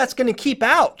look at who that's going to keep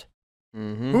out.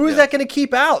 Mm-hmm. Who is that going to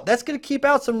keep out? That's going to keep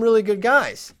out some really good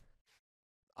guys.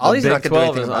 Ollie's Big not going to do 12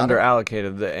 anything is about it.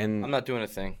 underallocated, and I'm not doing a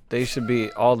thing. they should be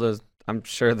all the. I'm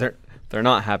sure they're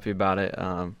not happy about it.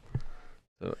 So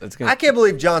it's gonna. I can't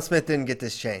believe John Smith didn't get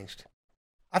this changed.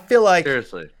 I feel like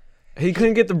Seriously. He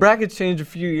couldn't get the brackets changed a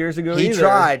few years ago. he either.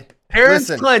 tried. Terrence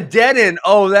Listen, Clendenin.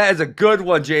 Oh, that is a good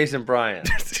one, Jason Bryan.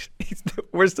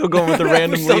 We're still going with the We're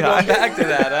random still Lehigh. going back to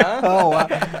that, huh? oh, wow.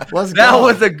 Let's That go.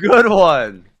 was a good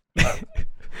one.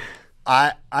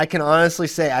 I can honestly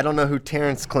say I don't know who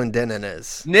Terrence Clendenin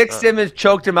is. Nick Simmons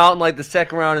choked him out in like the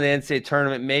second round of the NCAA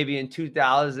tournament, maybe in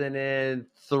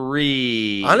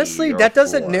 2003. Honestly, or that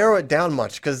doesn't 4. narrow it down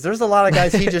much because there's a lot of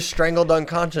guys he just strangled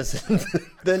unconscious and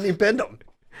then he pinned them.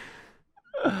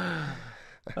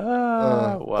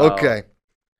 Wow. Okay.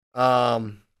 All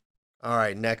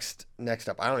right. Next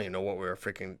up, I don't even know what we were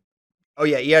freaking. Oh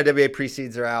yeah, EIWA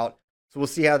pre-seeds are out, so we'll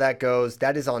see how that goes.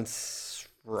 That is on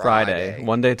Friday.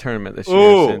 1-day tournament this year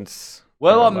Ooh. since.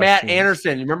 What about Matt elections.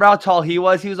 Anderson? You remember how tall he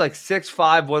was? He was like 6'5",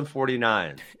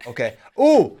 149. Okay.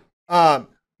 Ooh,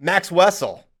 Max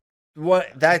Wessel.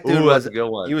 What that dude Ooh, was? that's a good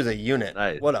one. He was a unit.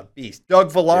 Nice. What a beast. Doug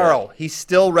Villaro. He's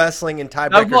still wrestling in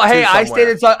tiebreaker. Hey, 2 I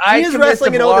somewhere. stated I He is convinced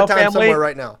wrestling the in Villaro overtime family. somewhere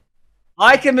right now.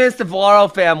 I convinced the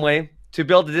Villaro family to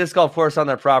build a disc golf course on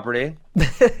their property,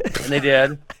 and they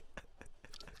did.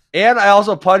 And I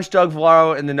also punched Doug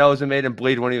Villaro in the nose and made him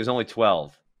bleed when he was only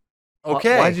 12.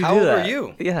 Okay. Why'd you How do old that? were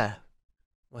you? Yeah.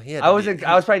 Well, he had I to was be-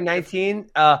 probably 19.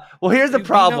 Well, here's the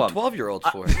problem. 12-year-olds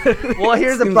for. Well,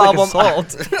 here's the Seems like problem.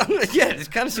 assault. Yeah,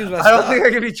 it kind of seems messed I don't up. think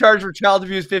I can be charged for child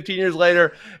abuse 15 years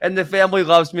later, and the family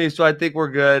loves me, so I think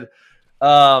we're good.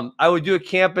 I would do a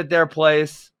camp at their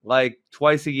place like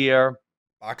twice a year,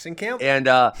 boxing camp. and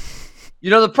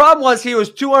the problem was he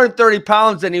was 230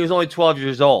 pounds and he was only 12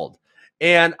 years old,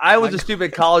 and I was a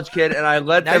stupid college kid, and I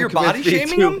let Now them you're convince body me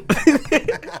shaming to- him?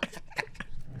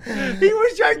 He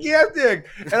was gigantic,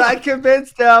 and I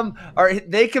convinced them, or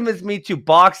they convinced me to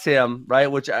box him, right?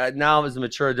 Which now, as a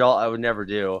mature adult, I would never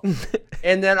do.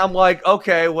 And then I'm like,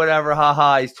 okay, whatever,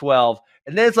 haha, he's 12.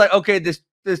 And then it's like, okay, this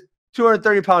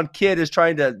 230-pound kid is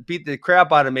trying to beat the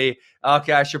crap out of me.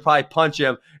 Okay, I should probably punch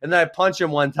him. And then I punch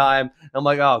him one time. And I'm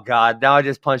like, oh God, now I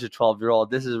just punched a 12-year-old.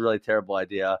 This is a really terrible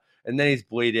idea. And then he's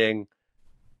bleeding.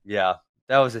 Yeah,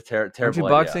 that was a terrible Aren't you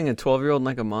idea. boxing a 12-year-old in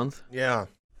like a month? Yeah.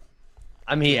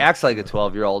 I mean, he acts like a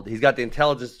 12-year-old. He's got the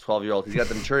intelligence of a 12-year-old. He's got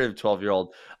the maturity of a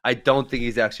 12-year-old. I don't think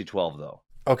he's actually 12, though.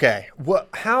 Okay. What?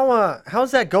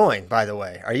 How's that going? By the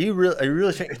way, are you really?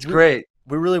 It's great.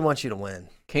 We really want you to win.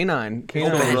 Canine doing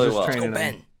was really just well. Let's go, training him.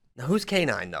 Ben. Now, who's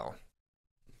K9 though?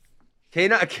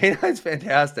 K9's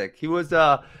fantastic. He was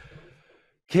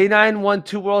K9 won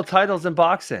 2 world titles in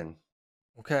boxing.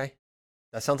 Okay.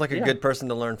 That sounds like a Yeah. good person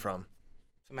to learn from.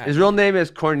 His real name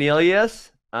is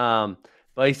Cornelius.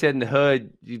 But he said in the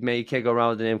hood, you can't go around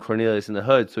with the name Cornelius in the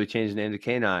hood, so he changed the name to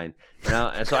K9.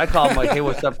 And so I called him like, hey,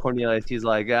 what's up, Cornelius? He's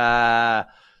like,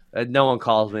 no one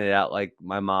calls me that, like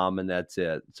my mom, and that's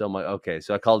it. So I'm like, okay.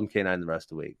 So I called him K9 the rest of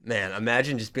the week. Man,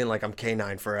 imagine just being like, I'm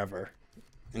K9 forever.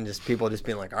 And just people just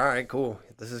being like, all right, cool.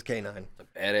 This is K9. A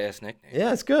badass nickname.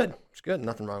 Yeah, it's good. It's good.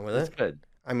 Nothing wrong with That's it. good.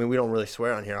 I mean, we don't really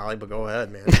swear on here, Ollie, but go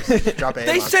ahead, man. Just drop it.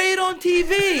 They say it on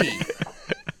TV.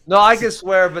 No, I can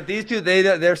swear, but these two,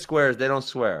 they're squares. They don't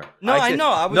swear. No, I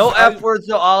know. No F words,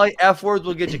 though, Ollie. F words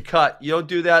will get you cut. You don't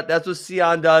do that. That's what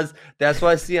Sion does. That's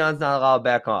why Sion's not allowed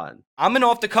back on. I'm an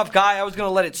off-the-cuff guy. I was going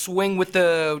to let it swing with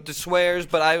the swears,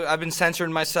 but I've been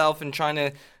censoring myself and trying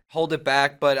to hold it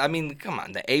back. But, I mean, come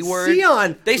on, the A word.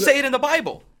 Sion. They say it in the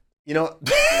Bible. You know,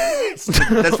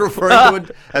 that's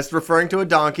referring to a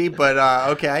donkey, but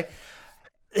okay.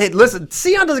 Hey, listen,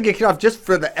 Sion doesn't get cut off just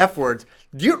for the F words.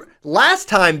 Last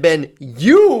time, Ben,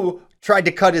 you tried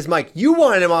to cut his mic. You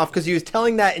wanted him off because he was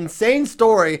telling that insane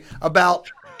story about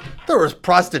There was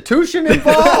prostitution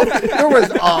involved. There was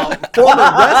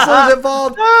former wrestlers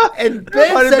involved. And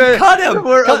Ben said, cut him.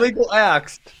 Were illegal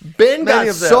acts. Ben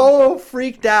got so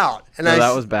freaked out. And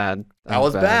that was bad. That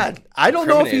was bad. I don't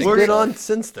know if he's been on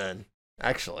since then,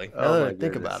 actually. Now that I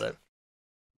think about it.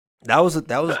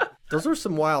 Those were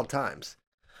some wild times.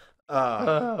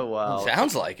 Oh, wow.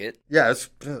 Sounds like it. Yeah, it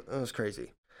was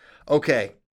crazy.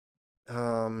 Okay.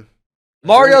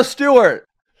 Mario Stewart.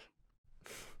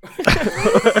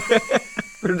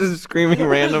 We're just screaming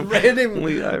random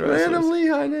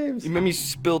Lehigh names. You made me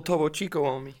spill Topo Chico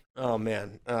on me. Oh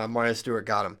man, Mario Stewart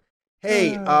got him.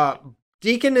 Hey,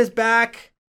 Deacon is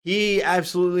back. He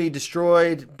absolutely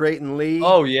destroyed Brayton Lee.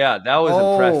 Oh yeah, that was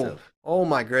impressive. Oh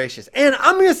my gracious! And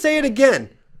I'm gonna say it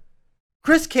again.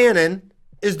 Chris Cannon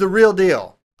is the real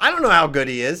deal. I don't know how good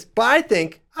he is, but I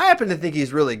happen to think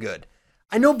he's really good.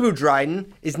 I know Boo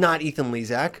Dryden is not Ethan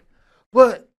Lezak,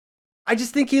 but I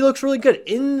just think he looks really good.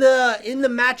 In the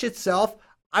match itself,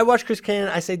 I watch Chris Cannon,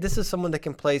 I say this is someone that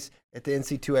can place at the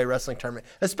NC2A wrestling tournament,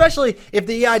 especially if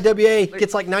the EIWA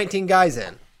gets like 19 guys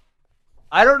in.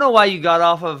 I don't know why you got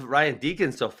off of Ryan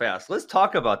Deacon so fast. Let's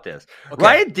talk about this. Okay.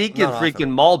 Ryan Deacon freaking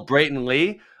mauled Brayton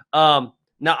Lee. Now,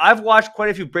 I've watched quite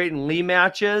a few Brayton Lee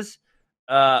matches.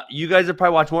 You guys have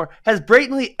probably watched more. Has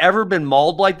Brayton Lee ever been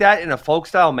mauled like that in a folk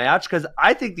style match? Because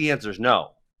I think the answer is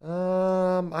no.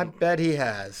 I bet he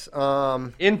has.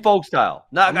 In folk style.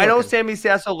 I know Sammy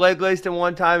Sasso leg laced him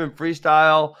one time in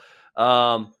freestyle,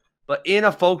 but in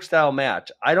a folk style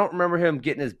match, I don't remember him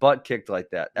getting his butt kicked like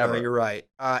that ever. No, you're right.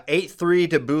 8-3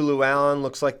 to Boo Llewellyn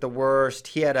looks like the worst.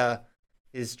 He had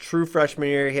his true freshman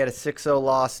year. He had a 6-0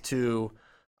 loss to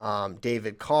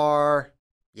David Carr.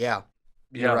 Yeah,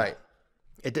 you're right.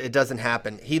 It doesn't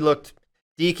happen.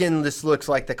 Deacon just looks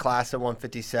like the class at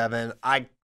 157.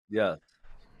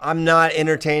 I'm not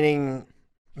entertaining.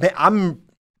 I don't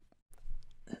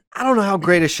know how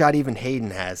great a shot even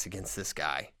Hayden has against this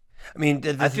guy. I mean,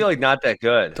 I feel like not that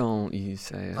good. Don't you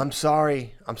say it. I'm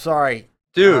sorry.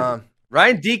 Dude,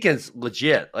 Ryan Deacon's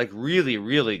legit, like really,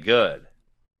 really good.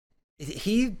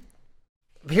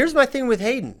 Here's my thing with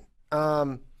Hayden.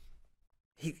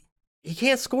 He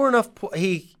can't score enough.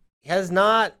 He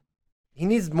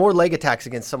needs more leg attacks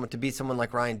against someone to beat someone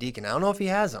like Ryan Deacon. I don't know if he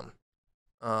has them.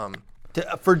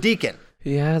 For Deacon.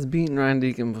 He has beaten Ryan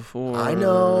Deacon before. I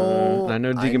know.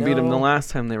 Deacon beat him the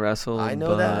last time they wrestled. I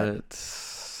know that.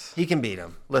 He can beat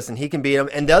him. Listen, he can beat him.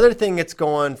 And the other thing that's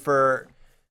going for...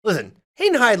 Listen,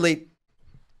 Hayden Hidley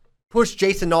pushed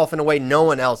Jason Nolf in a way no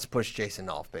one else pushed Jason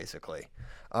Nolf, basically.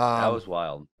 That was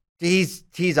wild. He's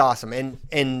awesome. And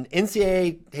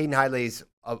NCAA, Hayden Hidley's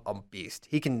a beast.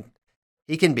 He can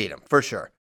beat him, for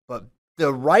sure. But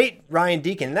the right Ryan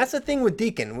Deacon, and that's the thing with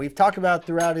Deacon, we've talked about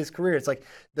throughout his career. It's like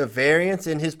the variance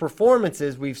in his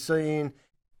performances we've seen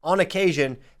on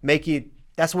occasion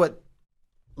that's what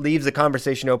leaves the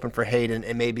conversation open for Hayden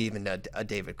and maybe even a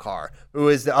David Carr, who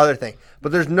is the other thing.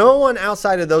 But there's no one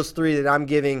outside of those three that I'm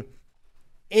giving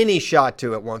any shot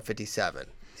to at 157.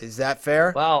 Is that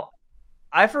fair? Well,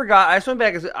 I forgot. I just went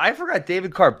back. I forgot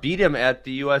David Carr beat him at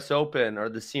the U.S. Open or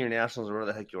the Senior Nationals or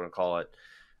whatever the heck you want to call it.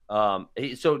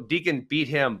 So Deacon beat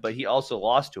him, but he also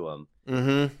lost to him.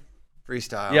 Mm-hmm.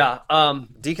 Freestyle. Yeah.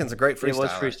 Deacon's a great freestyler. It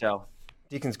was freestyle.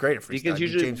 Deacon's great at freestyle. Deacon's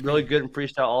usually really good in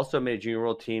freestyle. Also made a Junior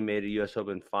World team, made a U.S.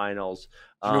 Open finals.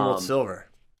 Junior World silver.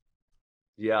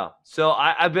 Yeah. So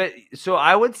I bet. So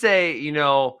I would say,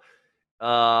 what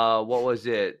was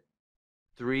it?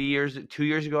 2 years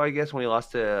ago, I guess, when he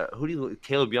lost to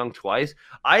Caleb Young twice.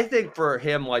 I think for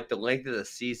him, like the length of the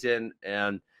season,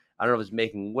 and I don't know if it's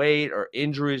making weight or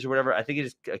injuries or whatever, I think it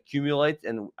just accumulates.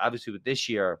 And obviously with this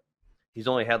year, he's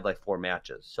only had like 4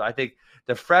 matches. So I think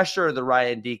the fresher the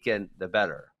Ryan Deacon, the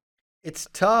better. It's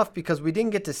tough because we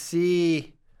didn't get to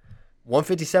see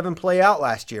 157 play out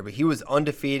last year, but he was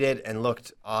undefeated and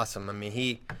looked awesome. I mean,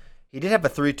 he did have a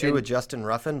 3-2 with Justin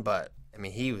Ruffin, but I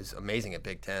mean, he was amazing at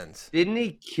Big Tens. Didn't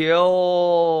he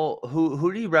kill who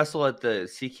did he wrestle at the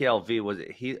CKLV? Was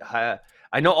it he? I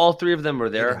know all 3 of them were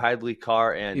there. Hidley,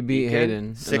 Carr, and he beat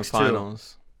Hayden in the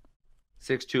finals.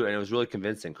 6-2, and it was really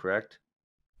convincing. Correct?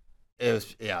 It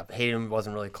was, yeah. Hayden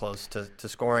wasn't really close to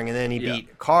scoring, and then he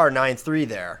beat Carr 9-3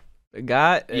 there. The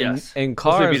guy, and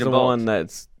Carr is the one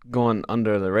that's going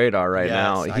under the radar right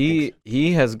now.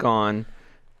 He has gone.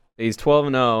 He's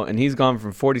 12-0, and he's gone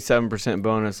from 47%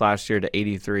 bonus last year to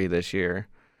 83% this year.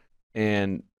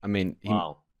 And, I mean, he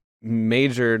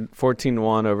majored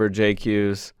 14-1 over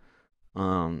JQs,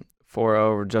 4-0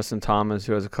 over Justin Thomas,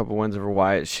 who has a couple wins over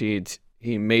Wyatt Sheets.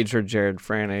 He majored Jared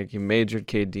Franek. He majored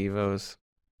Cade Devos.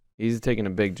 He's taking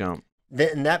a big jump.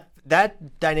 And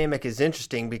that dynamic is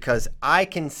interesting because I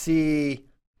can see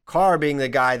Carr being the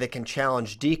guy that can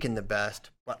challenge Deacon the best,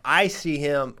 but I see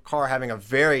Carr having a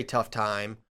very tough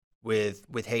time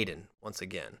with Hayden once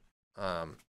again.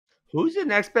 Who's the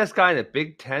next best guy in the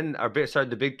Big 10 or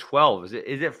the Big 12?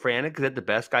 Is it Franek? Is that the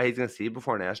best guy he's going to see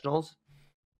before Nationals?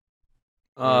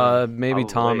 Maybe Probably.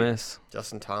 Thomas.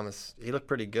 Justin Thomas, he looked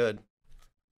pretty good.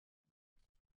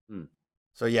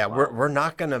 So yeah, Wow. we're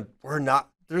not.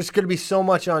 There's gonna be so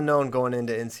much unknown going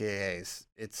into NCAAs.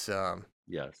 It's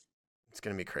Yes. It's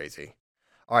gonna be crazy.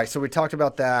 All right, so we talked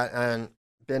about that, and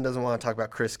Ben doesn't want to talk about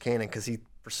Chris Cannon because he,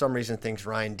 for some reason, thinks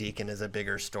Ryan Deacon is a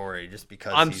bigger story just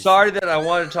because. I'm sorry that I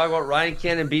wanted to talk about Ryan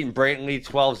Cannon beating Brayton Lee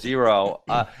 12-0.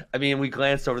 I mean, we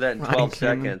glanced over that in 12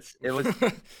 seconds. It was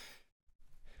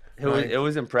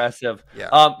impressive. Yeah.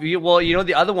 Well,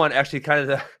 the other one actually kind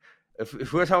of if we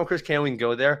were talking about Chris Cannon, we can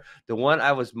go there. The one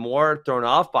I was more thrown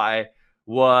off by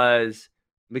was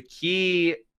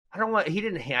McKee. I know he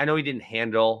didn't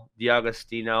handle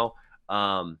D'Agostino.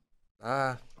 But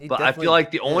I feel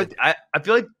like I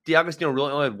feel like D'Agostino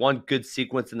really only had one good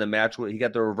sequence in the match where he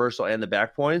got the reversal and the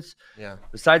back points. Yeah.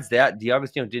 Besides that,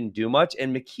 D'Agostino didn't do much,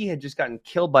 and McKee had just gotten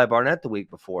killed by Barnett the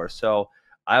week before. So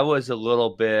I was a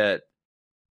little bit,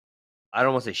 I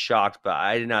don't want to say shocked, but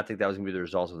I did not think that was going to be the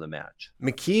result of the match.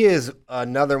 McKee is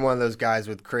another one of those guys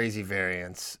with crazy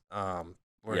variance,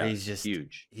 where he's just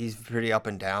huge. He's pretty up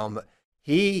and down, but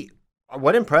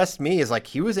what impressed me is like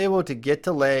he was able to get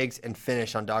to legs and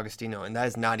finish on D'Agostino, and that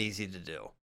is not easy to do,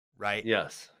 right?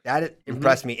 Yes. That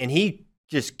impressed me, and he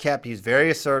just he's very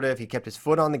assertive. He kept his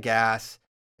foot on the gas,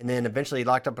 and then eventually he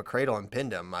locked up a cradle and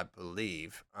pinned him, I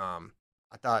believe. I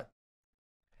thought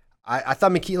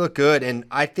McKee looked good, and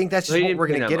I think that's just what we're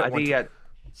going to get. I think he got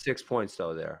 6 points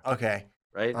though there. Okay.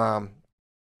 Right.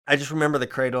 I just remember the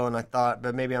cradle, and I thought,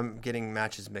 but maybe I'm getting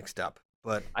matches mixed up.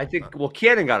 But I think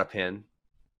Cannon got a pin,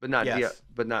 but not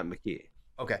McKee.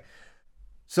 Okay.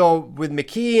 So with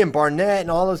McKee and Barnett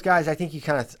and all those guys, I think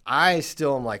I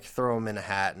still am like throw them in a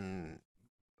hat, and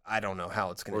I don't know how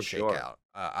it's going to shake out.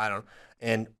 I don't.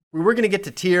 And we were going to get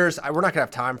to tiers. We're not going to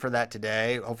have time for that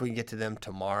today. Hopefully, we can get to them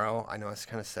tomorrow. I know I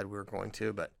kind of said we were going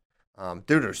to, but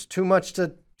dude, there's too much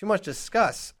to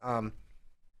discuss.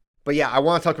 But yeah, I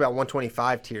want to talk about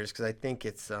 125 tiers because I think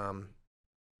it's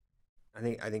I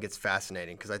think it's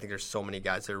fascinating because I think there's so many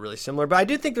guys that are really similar. But I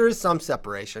do think there is some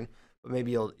separation. But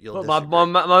maybe you'll. Well,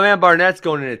 my man Barnett's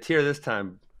going in a tier this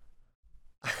time.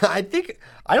 I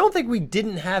don't think we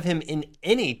didn't have him in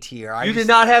any tier. You did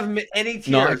not have him in any tiers.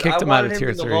 No, I kicked him out of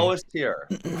tier 3. The lowest tier.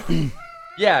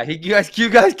 Yeah, you guys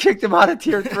kicked him out of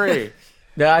tier 3.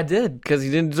 Yeah, I did because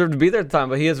he didn't deserve to be there at the time,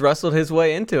 but he has wrestled his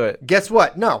way into it. Guess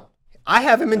what? No, I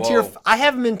have him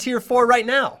in tier 4 right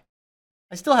now.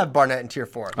 I still have Barnett in tier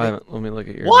 4. Let me look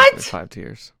at your What? 5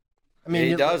 tiers. I mean,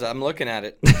 he does. I'm looking at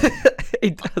it. He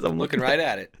does. I'm Looking right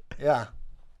at it. Yeah.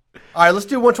 All right, let's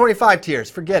do 125 tiers.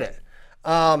 Forget it.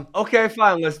 Okay,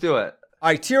 fine. Let's do it. All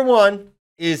right, tier 1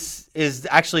 is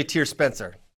actually tier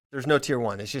Spencer. There's no tier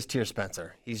 1. It's just tier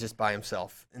Spencer. He's just by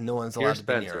himself, and no one's allowed to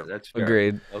be near him. That's fair.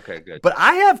 Agreed. Okay, good. But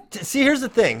I have see. Here's the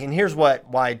thing, and here's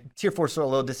why tier 4 is a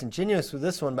little disingenuous with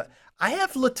this one. But I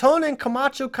have Latona and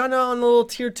Camacho kind of on a little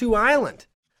tier 2 island.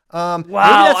 Wow,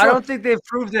 I don't think they've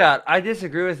proved that. I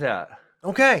disagree with that.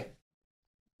 Okay,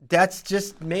 that's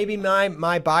just maybe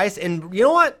my bias, and you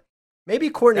know what? Maybe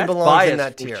Courtney belongs in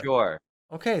that tier. Sure.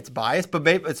 Okay, it's biased, but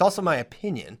maybe it's also my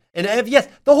opinion. And yes,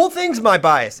 the whole thing's my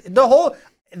bias. The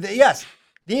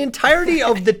entirety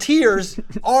of the tiers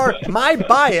are my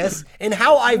bias in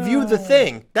how I view the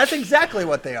thing. That's exactly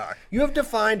what they are. You have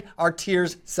defined our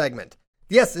tiers segment.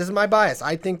 Yes, this is my bias.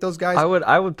 I think those guys.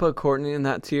 I would put Courtney in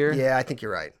that tier. Yeah, I think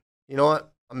you're right. You know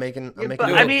what? I'm making. But,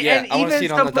 I mean, Yeah, and I wanna even see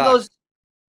it on some the of doc. those.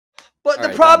 But All the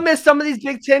right, problem done. is some of these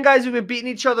Big Ten guys who've been beating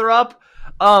each other up.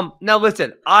 Now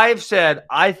listen, I've said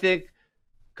I think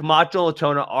Camacho and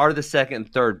Latona are the second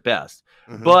and third best,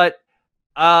 but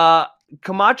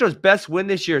Camacho's best win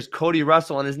this year is Cody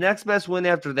Russell, and his next best win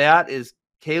after that is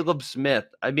Caleb Smith.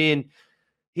 I mean,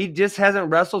 he just hasn't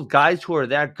wrestled guys who are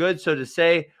that good. So to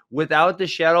say without the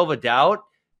shadow of a doubt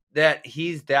that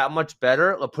he's that much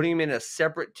better, putting him in a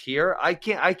separate tier, I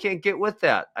can't get with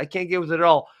that. I can't get with it at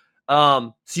all.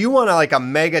 So you want a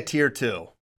mega tier 2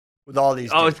 with all these?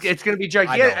 Oh, dudes. it's going to be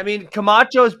gigantic. I mean,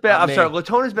 Camacho's best. I'm sorry,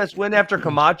 Latona's best win after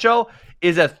Camacho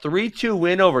is a 3-2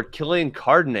 win over Killian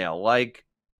Cardinale. Like,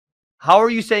 how are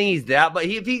you saying he's that? But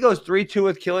if he goes 3-2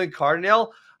 with Killian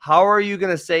Cardinale, how are you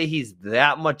going to say he's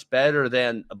that much better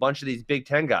than a bunch of these Big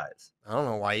Ten guys? I don't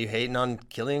know why you hating on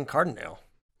Killian Cardinale.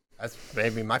 That's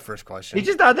maybe my first question. He's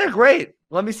just not that great.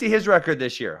 Let me see his record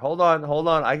this year. Hold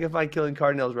on. I can find Killian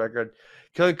Cardinale's record.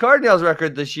 Killian Cardinale's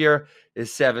record this year is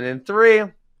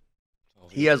 7-3.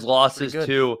 He has losses Pretty good.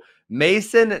 to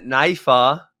Mason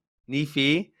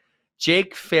Nifi,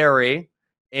 Jake Ferry,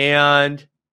 and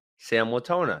Sam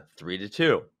Latona,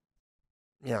 3-2.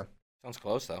 Yeah, Sounds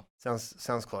close though.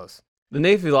 sounds close. The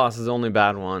Navy loss is the only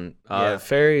bad one. Yeah.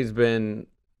 Ferry's been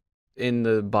in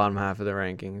the bottom half of the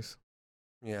rankings.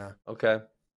 Yeah. Okay.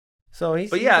 So he's.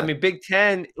 But yeah, I mean, Big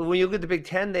Ten, when you look at the Big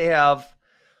Ten, they have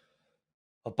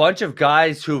a bunch of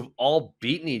guys who've all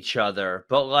beaten each other.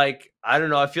 But, like, I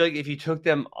don't know. I feel like if you took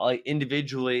them like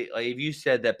individually, like if you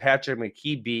said that Patrick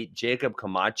McKee beat Jacob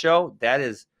Camacho, that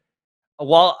is,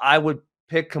 while I would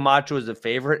pick Camacho as a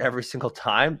favorite every single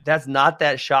time, that's not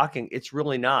that shocking. It's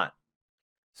really not.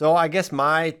 So I guess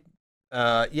we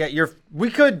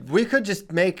could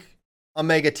just make a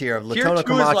mega tier of Tier Latona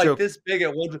 2 is Camacho. like this big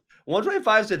at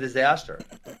 125 is a disaster.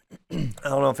 I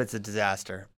don't know if it's a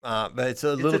disaster, but it's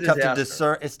a little a tough to disaster.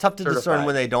 discern. It's tough to discern Certified.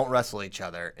 when they don't wrestle each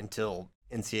other until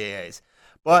NCAAs.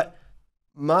 But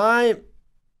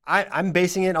I'm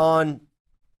basing it on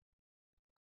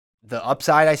the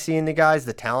upside I see in the guys,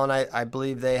 the talent I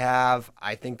believe they have.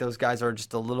 I think those guys are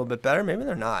just a little bit better. Maybe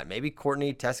they're not. Maybe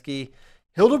Courtney, Teskey,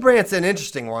 Hildebrandt's an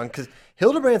interesting one because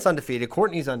Hildebrandt's undefeated.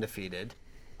 Courtney's undefeated.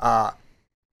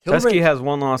 Teskey has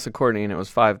one loss to Courtney, and it was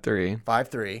 5-3.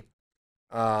 5-3.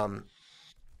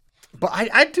 But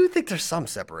I do think there's some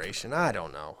separation. I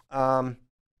don't know.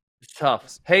 It's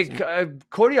tough. Hey,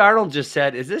 Cody Arnold just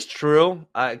said, "Is this true?"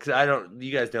 Because I don't.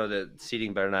 You guys know the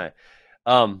seeding better than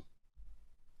I.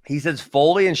 He says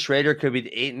Foley and Schrader could be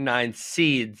the 8 and 9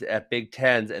 seeds at Big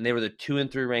Tens, and they were the 2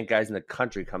 and 3 ranked guys in the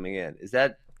country coming in. Is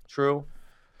that true?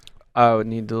 I would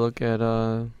need to look at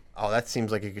Oh, that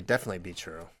seems like it could definitely be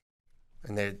true.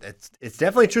 And it's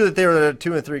definitely true that they were the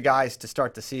 2 and 3 guys to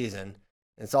start the season.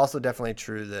 It's also definitely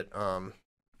true that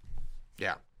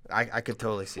I could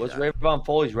totally see What's that. Rayvon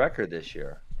Foley's record this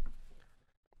year?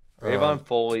 Rayvon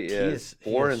Foley is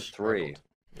 4 and 3.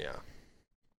 Yeah.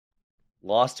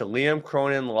 Lost to Liam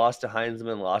Cronin, lost to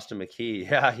Heinzman, lost to McKee.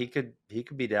 Yeah, he could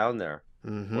be down there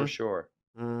for sure.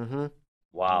 Mm-hmm.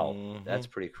 Wow, that's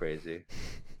pretty crazy.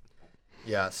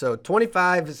 Yeah, so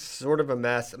 25 is sort of a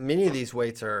mess. Many of these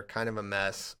weights are kind of a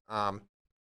mess. But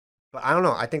I don't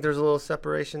know. I think there's a little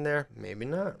separation there. Maybe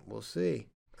not. We'll see.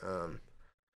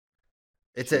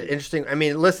 It's an interesting. I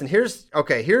mean, listen. Here's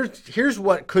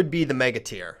what could be the mega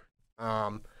tier.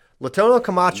 Latona,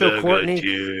 Camacho, Courtney,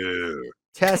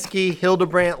 Teskey,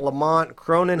 Hildebrandt, Lamont,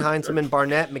 Cronin, Heinzman,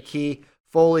 Barnett, McKee,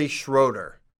 Foley,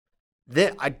 Schroeder.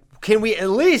 Can we at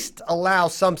least allow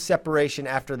some separation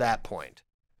after that point?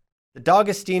 The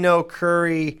D'Agostino,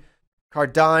 Curry,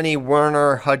 Cardani,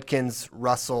 Werner, Hudkins,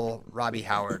 Russell, Robbie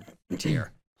Howard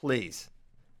tier. Please.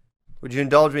 Would you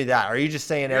indulge me that? Or are you just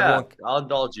saying everyone? I'll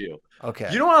indulge you.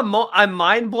 Okay. You know what I'm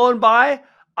mind blown by?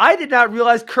 I did not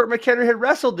realize Kurt McHenry had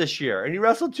wrestled this year, and he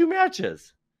wrestled 2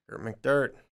 matches. Kurt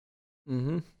McDirt.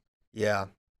 Mm-hmm. Yeah.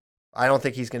 I don't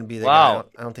think he's going to be the Wow. guy.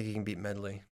 I don't think he can beat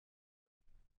Medley.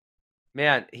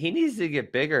 Man, he needs to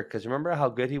get bigger because remember how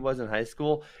good he was in high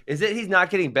school? Is it he's not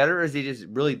getting better, or is he just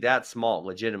really that small,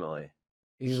 legitimately?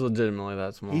 He's legitimately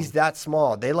that small. He's that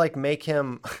small. They make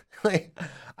him.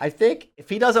 I think if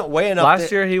he doesn't weigh enough.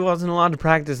 Last year, he wasn't allowed to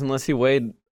practice unless he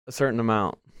weighed a certain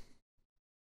amount.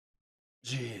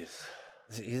 Jeez.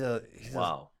 He's a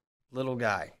Wow. little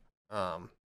guy.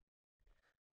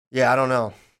 Yeah, I don't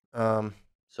know.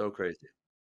 So crazy.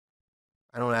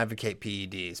 I don't advocate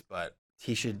PEDs, but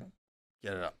he should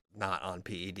get it up. Not on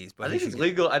PEDs, but I think he it's should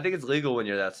legal. I think it's legal when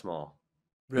you're that small.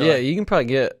 Really? Yeah, you can probably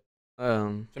get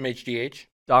Some HGH.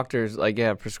 doctors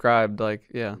prescribed All All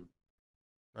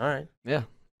right. do Yeah.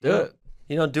 it.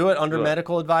 Do it under Do it.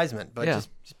 medical advisement, but Yeah.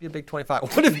 just be a big 25.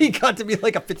 What if he got to be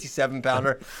like a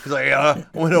 57-pounder? He's like, I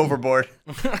went overboard.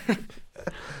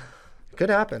 Could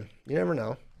happen. You never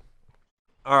know.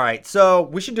 All right, so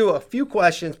we should do a few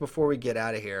questions before we get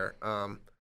out of here. I haven't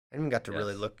even got to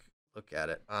really look at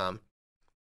it.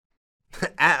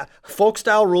 Folk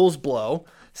style rules blow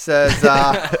says.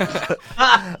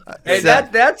 Hey,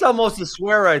 that's almost a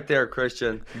swear right there,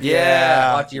 Christian.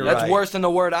 Yeah, you're that's right. worse than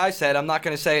the word I said. I'm not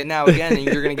going to say it now again, and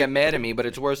you're going to get mad at me. But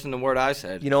it's worse than the word I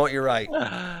said. You know what? You're right.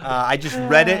 I just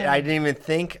read it. I didn't even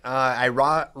think.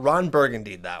 Ron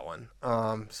Burgundied that one.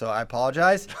 So I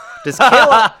apologize. Does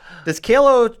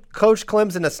Kalo coach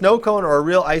Clemson a snow cone or a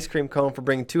real ice cream cone for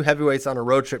bringing 2 heavyweights on a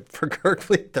road trip for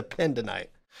Kirkley to pin tonight?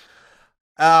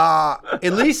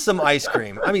 At least some ice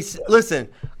cream. I mean, listen,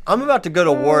 I'm about to go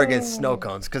to war against snow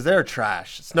cones because they're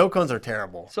trash. Snow cones are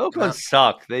terrible. Snow cones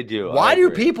suck. They do. Why I do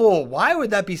agree. people? Why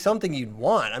would that be something you'd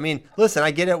want? I mean, listen,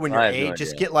 I get it when you're I have no 8.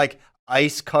 Just idea. get like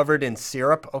ice covered in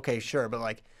syrup. Okay, sure, but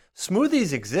like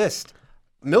smoothies exist,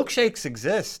 milkshakes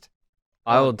exist.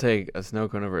 I will take a snow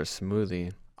cone over a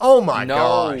smoothie. Oh my No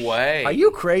gosh! way. Are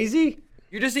you crazy?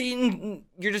 You're just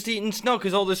eating snow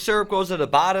because all the syrup goes to the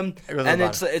bottom, It goes to and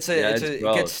the it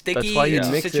gross. gets sticky. That's why you it's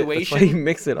a mix it. situation. That's why you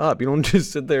mix it up. You don't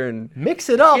just sit there and. Mix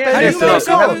it up. Yeah, and how it's do you mix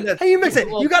snow it cone. up? How you mix it?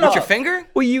 You got With your finger?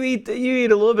 Well, you eat a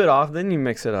little bit off, then you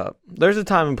mix it up. There's a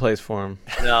time and place for them.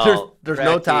 No, There's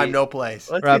no Racky, time, no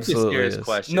place. Let's There get to absolutely serious is.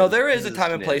 questions. No, there is a This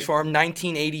time and place shenanigans. for him.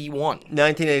 1981.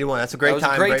 1981. That's a great That was a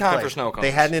time. great time place. for snow They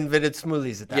cones. hadn't invented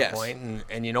smoothies at that Yes. point,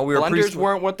 and we were Blenders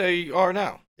weren't what they are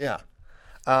now. Yeah.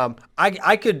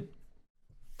 I could.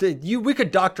 We could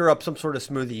doctor up some sort of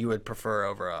smoothie you would prefer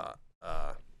over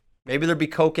maybe there'd be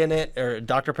Coke in it or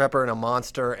Dr. Pepper and a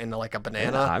Monster and like a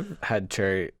banana. I've had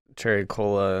cherry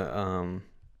cola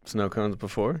snow cones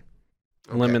before.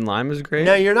 Lemon lime is great.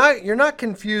 Now you're not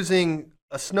confusing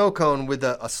a snow cone with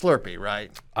a Slurpee,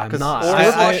 right? I'm 'Cause not. Or I-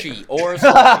 slushy. Or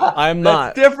slushy. I'm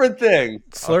not. Different thing.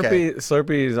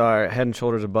 Slurpees are head and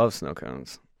shoulders above snow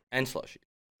cones. And slushy.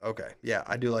 Okay. Yeah,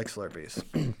 I do like Slurpees.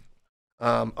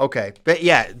 Okay, but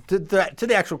yeah, to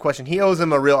the actual question, he owes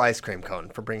him a real ice cream cone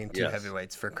for bringing two Yes.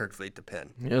 heavyweights for Kirk Fleet to pin.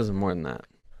 It was more than that.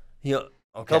 Okay.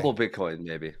 Couple Bitcoin,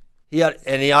 maybe. He ought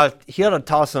to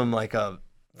toss him like a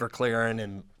Verclaren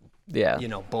and Yeah.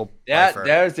 Bo That Byford.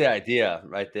 there's the idea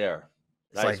right there.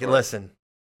 It's Nice like, work. listen,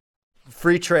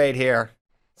 free trade here.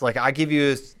 It's like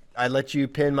I let you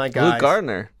pin my guys. Luke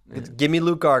Gardner. Give me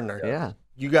Luke Gardner. Yeah.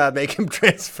 You gotta make him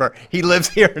transfer. He lives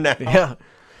here now. Yeah.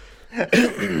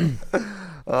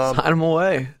 Sign him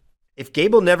away. If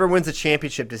Gable never wins a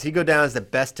championship, does he go down as the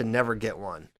best to never get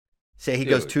one? Say he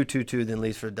goes Dude. 2-2-2, then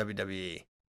leaves for WWE.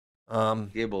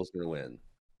 Gable's gonna win.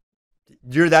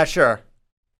 You're that sure?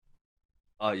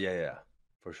 Oh yeah,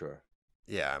 for sure.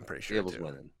 Yeah, I'm pretty sure. Gable's too.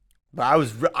 winning.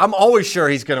 But I'm always sure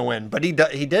he's gonna win, but he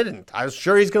didn't. I was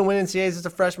sure he's gonna win NCAAs as a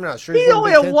freshman. I was sure He he's gonna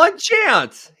only Big had Ten. one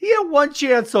chance. He had one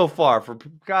chance so far. For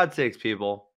God's sakes,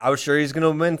 people. I was sure he's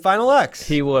gonna win Final X.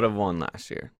 He would have won last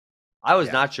year. I was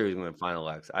Yeah. not sure he was going to Final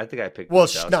X. I think I picked. Well,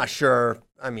 Gostowski. not sure.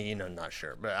 I mean, not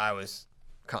sure, but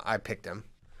I picked him.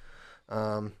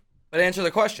 But answer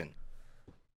the question.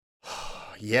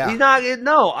 Yeah. He's not.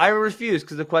 No, I refuse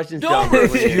because the question's Don't dumb.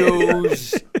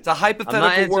 refuse. It's a I'm not hypothetical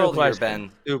answering the world here, question.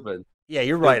 Ben. Stupid. Yeah,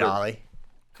 you're right, Stupid. Ollie.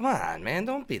 Come on, man.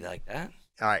 Don't be like that.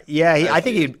 All right. Yeah, I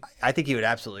think he would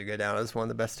absolutely go down as one of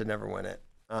the best to never win it.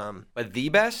 But the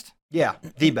best? Yeah,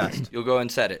 the best. You'll go and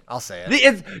set it. I'll say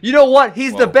it. You know what?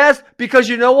 He's the Whoa. best because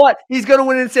you know what? He's going to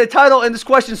win an NCAA title, and this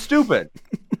question's stupid.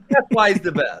 That's why he's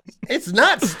the best. It's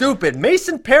not stupid.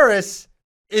 Mason Paris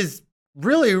is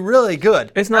really, really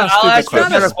good. It's not a I'll stupid ask you a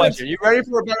question. better question. You ready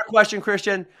for a better question,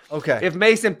 Christian? Okay. If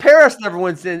Mason Paris never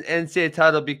wins an NCAA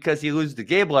title because he loses to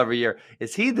Gable every year,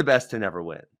 is he the best to never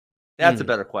win? That's a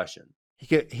better question.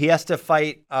 He has to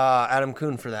fight Adam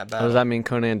Kuhn for that battle. Does that mean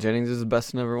Conan Jennings is the best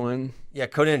to never win? Yeah,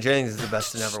 Conan Jennings is the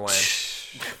best to never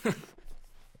win.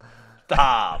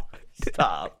 Stop.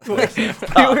 we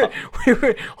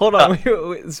were hold on.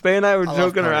 Spay and I were love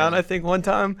joking Conan. around. I think one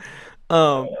time,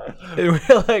 and we were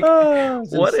like,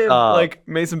 "What if Stop. like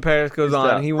Mason Paris goes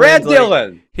on? He Brad wins.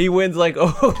 Dillon. He wins like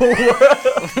We're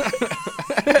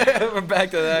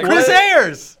back to that. Chris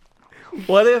Ayers.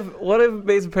 What if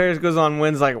Mason Paris goes on,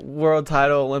 wins like world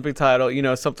title, Olympic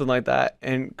title, something like that,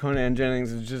 and Conan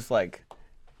Jennings is just like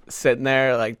sitting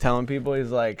there like telling people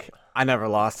he's like, I never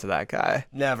lost to that guy.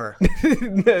 Never.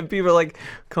 People are like,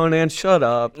 Conan, shut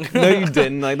up. No, you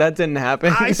didn't. Like that didn't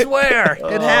happen. I swear.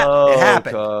 It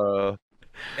happened.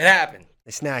 It happened.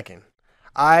 They snacking.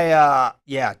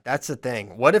 Yeah, that's the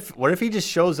thing. What if he just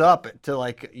shows up to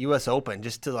like US Open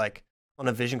just to like on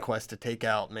a vision quest to take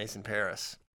out Mason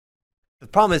Paris? The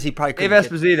problem is he probably Dave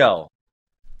couldn't Esposito.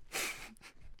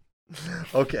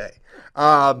 Okay.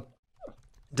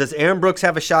 Does Aaron Brooks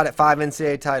have a shot at 5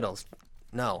 NCAA titles?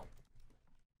 No.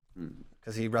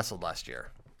 Because he wrestled last year.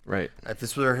 Right. If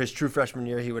this were his true freshman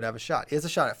year, he would have a shot. He has a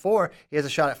shot at 4. He has a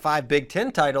shot at 5 Big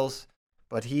Ten titles,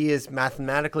 but he is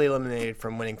mathematically eliminated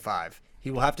from winning 5.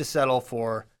 He will have to settle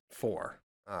for 4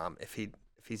 if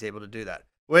he's able to do that,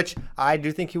 which I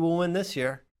do think he will win this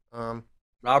year. Rob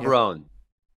Roan.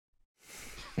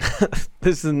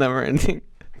 This is never ending.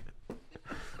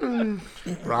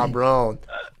 Rob Roan,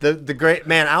 the great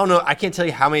man. I don't know. I can't tell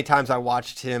you how many times I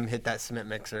watched him hit that cement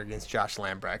mixer against Josh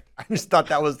Lambrecht. I just thought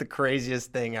that was the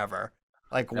craziest thing ever.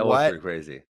 Like That was what? pretty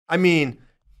crazy. I mean,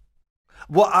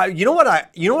 well, you know what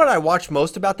I watched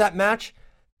most about that match?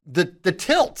 The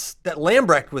tilts that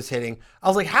Lambrecht was hitting. I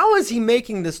was like, how is he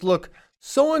making this look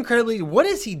so incredibly? What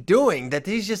is he doing that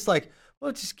he's just like,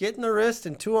 well, just getting the wrist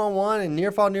and 2-on-1 and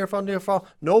near fall,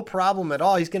 no problem at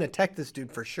all. He's gonna tech this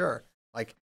dude for sure.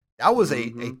 Like that was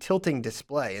a tilting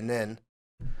display, and then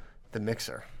the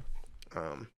mixer.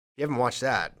 You haven't watched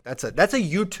that. That's a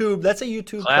YouTube Classic.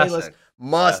 playlist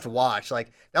must watch.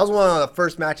 Like that was one of the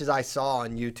first matches I saw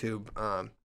on YouTube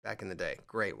back in the day.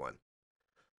 Great one.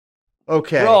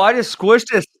 Okay. Bro, I just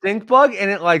squished a stink bug and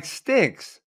it like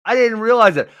stinks. I didn't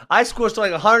realize it. I squished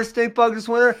like 100 stink bugs this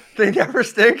winter. They never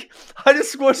stink. I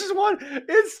just squished this one.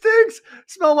 It stinks.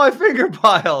 Smell my finger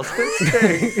piles.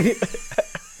 It stinks.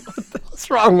 What's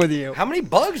wrong with you? How many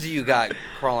bugs do you got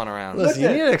crawling around? Listen, you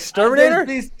need an exterminator?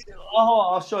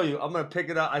 I'll show you. I'm gonna pick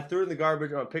it up. I threw it in the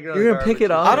garbage. I'm gonna pick it up. You're gonna pick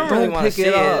it up. I don't really wanna pick see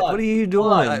it up. it. What are you doing?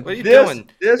 What are you This- doing?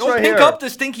 this Don't right pick here. up the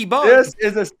stinky bug. This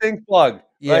is a stink bug.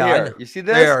 Yeah, right I here. know. You see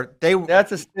this? They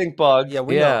That's a stink bug. yeah,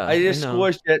 we Yeah. know. I just know.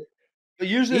 squished it. But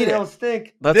usually Eat they it. don't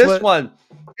stink. That's This what- one,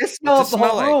 it smells the smell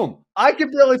whole like? room. I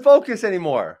can barely focus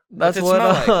anymore. That's it what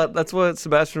smell like? that's what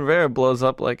Sebastian Rivera blows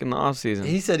up like in the off season.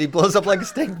 He said he blows up like a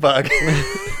stink bug.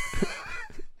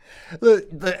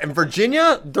 In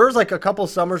Virginia, there's like a couple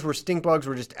summers where stink bugs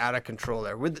were just out of control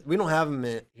there. We don't have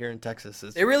them here in Texas.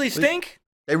 They really stink?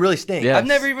 They really stink. Yeah. I've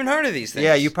never even heard of these things.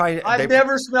 Yeah, you probably. I've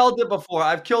never smelled it before.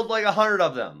 I've killed like 100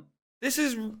 of them. This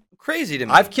is crazy to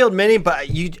me. I've killed many, but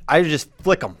I just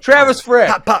flick them. Travis Frick.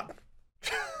 Pop, pop.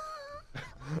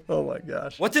 Oh my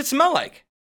gosh. What's it smell like?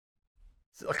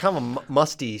 It's kind of a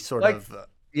musty sort Like- of.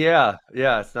 Yeah,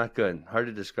 it's not good. Hard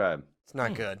to describe. It's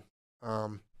not good.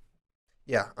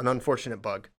 Yeah, an unfortunate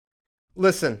bug.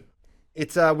 Listen,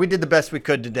 it's we did the best we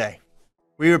could today.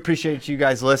 We appreciate you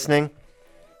guys listening.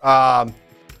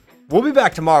 We'll be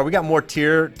back tomorrow. We got more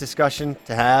tier discussion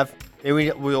to have.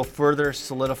 Maybe we'll further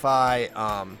solidify,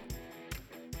 our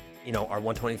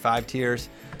 125 tiers.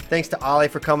 Thanks to Ollie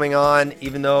for coming on,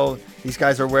 even though these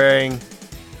guys are wearing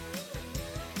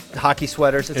hockey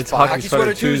sweaters. It's fine. Hockey Hockey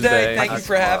Sweater Tuesday. Tuesday. Thank you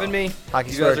for having me. Hockey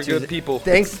You Sweater guys are good Tuesday. people.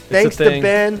 Thanks a to thing.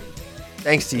 Ben.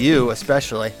 Thanks to you,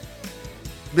 especially.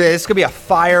 This could be a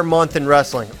fire month in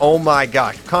wrestling. Oh my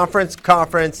gosh. Conference,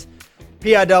 PIAAs,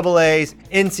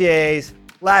 NCAAs,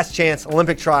 last chance,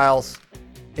 Olympic trials.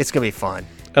 It's going to be fun.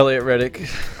 Elliot Reddick.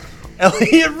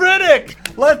 Elliot Riddick.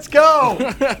 Let's go.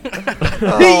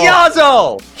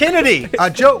 Piazzo! Kennedy.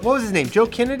 Joe, what was his name? Joe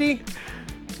Kennedy?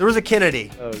 There was a Kennedy.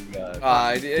 Oh,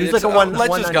 God. He's like a one-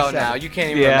 Let's just go 197. now. You can't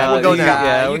even Yeah, remember. we'll go now.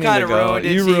 Yeah, we you need kind to of go. ruined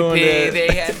it, You CP. ruined it.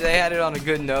 They had it on a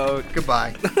good note.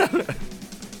 Goodbye.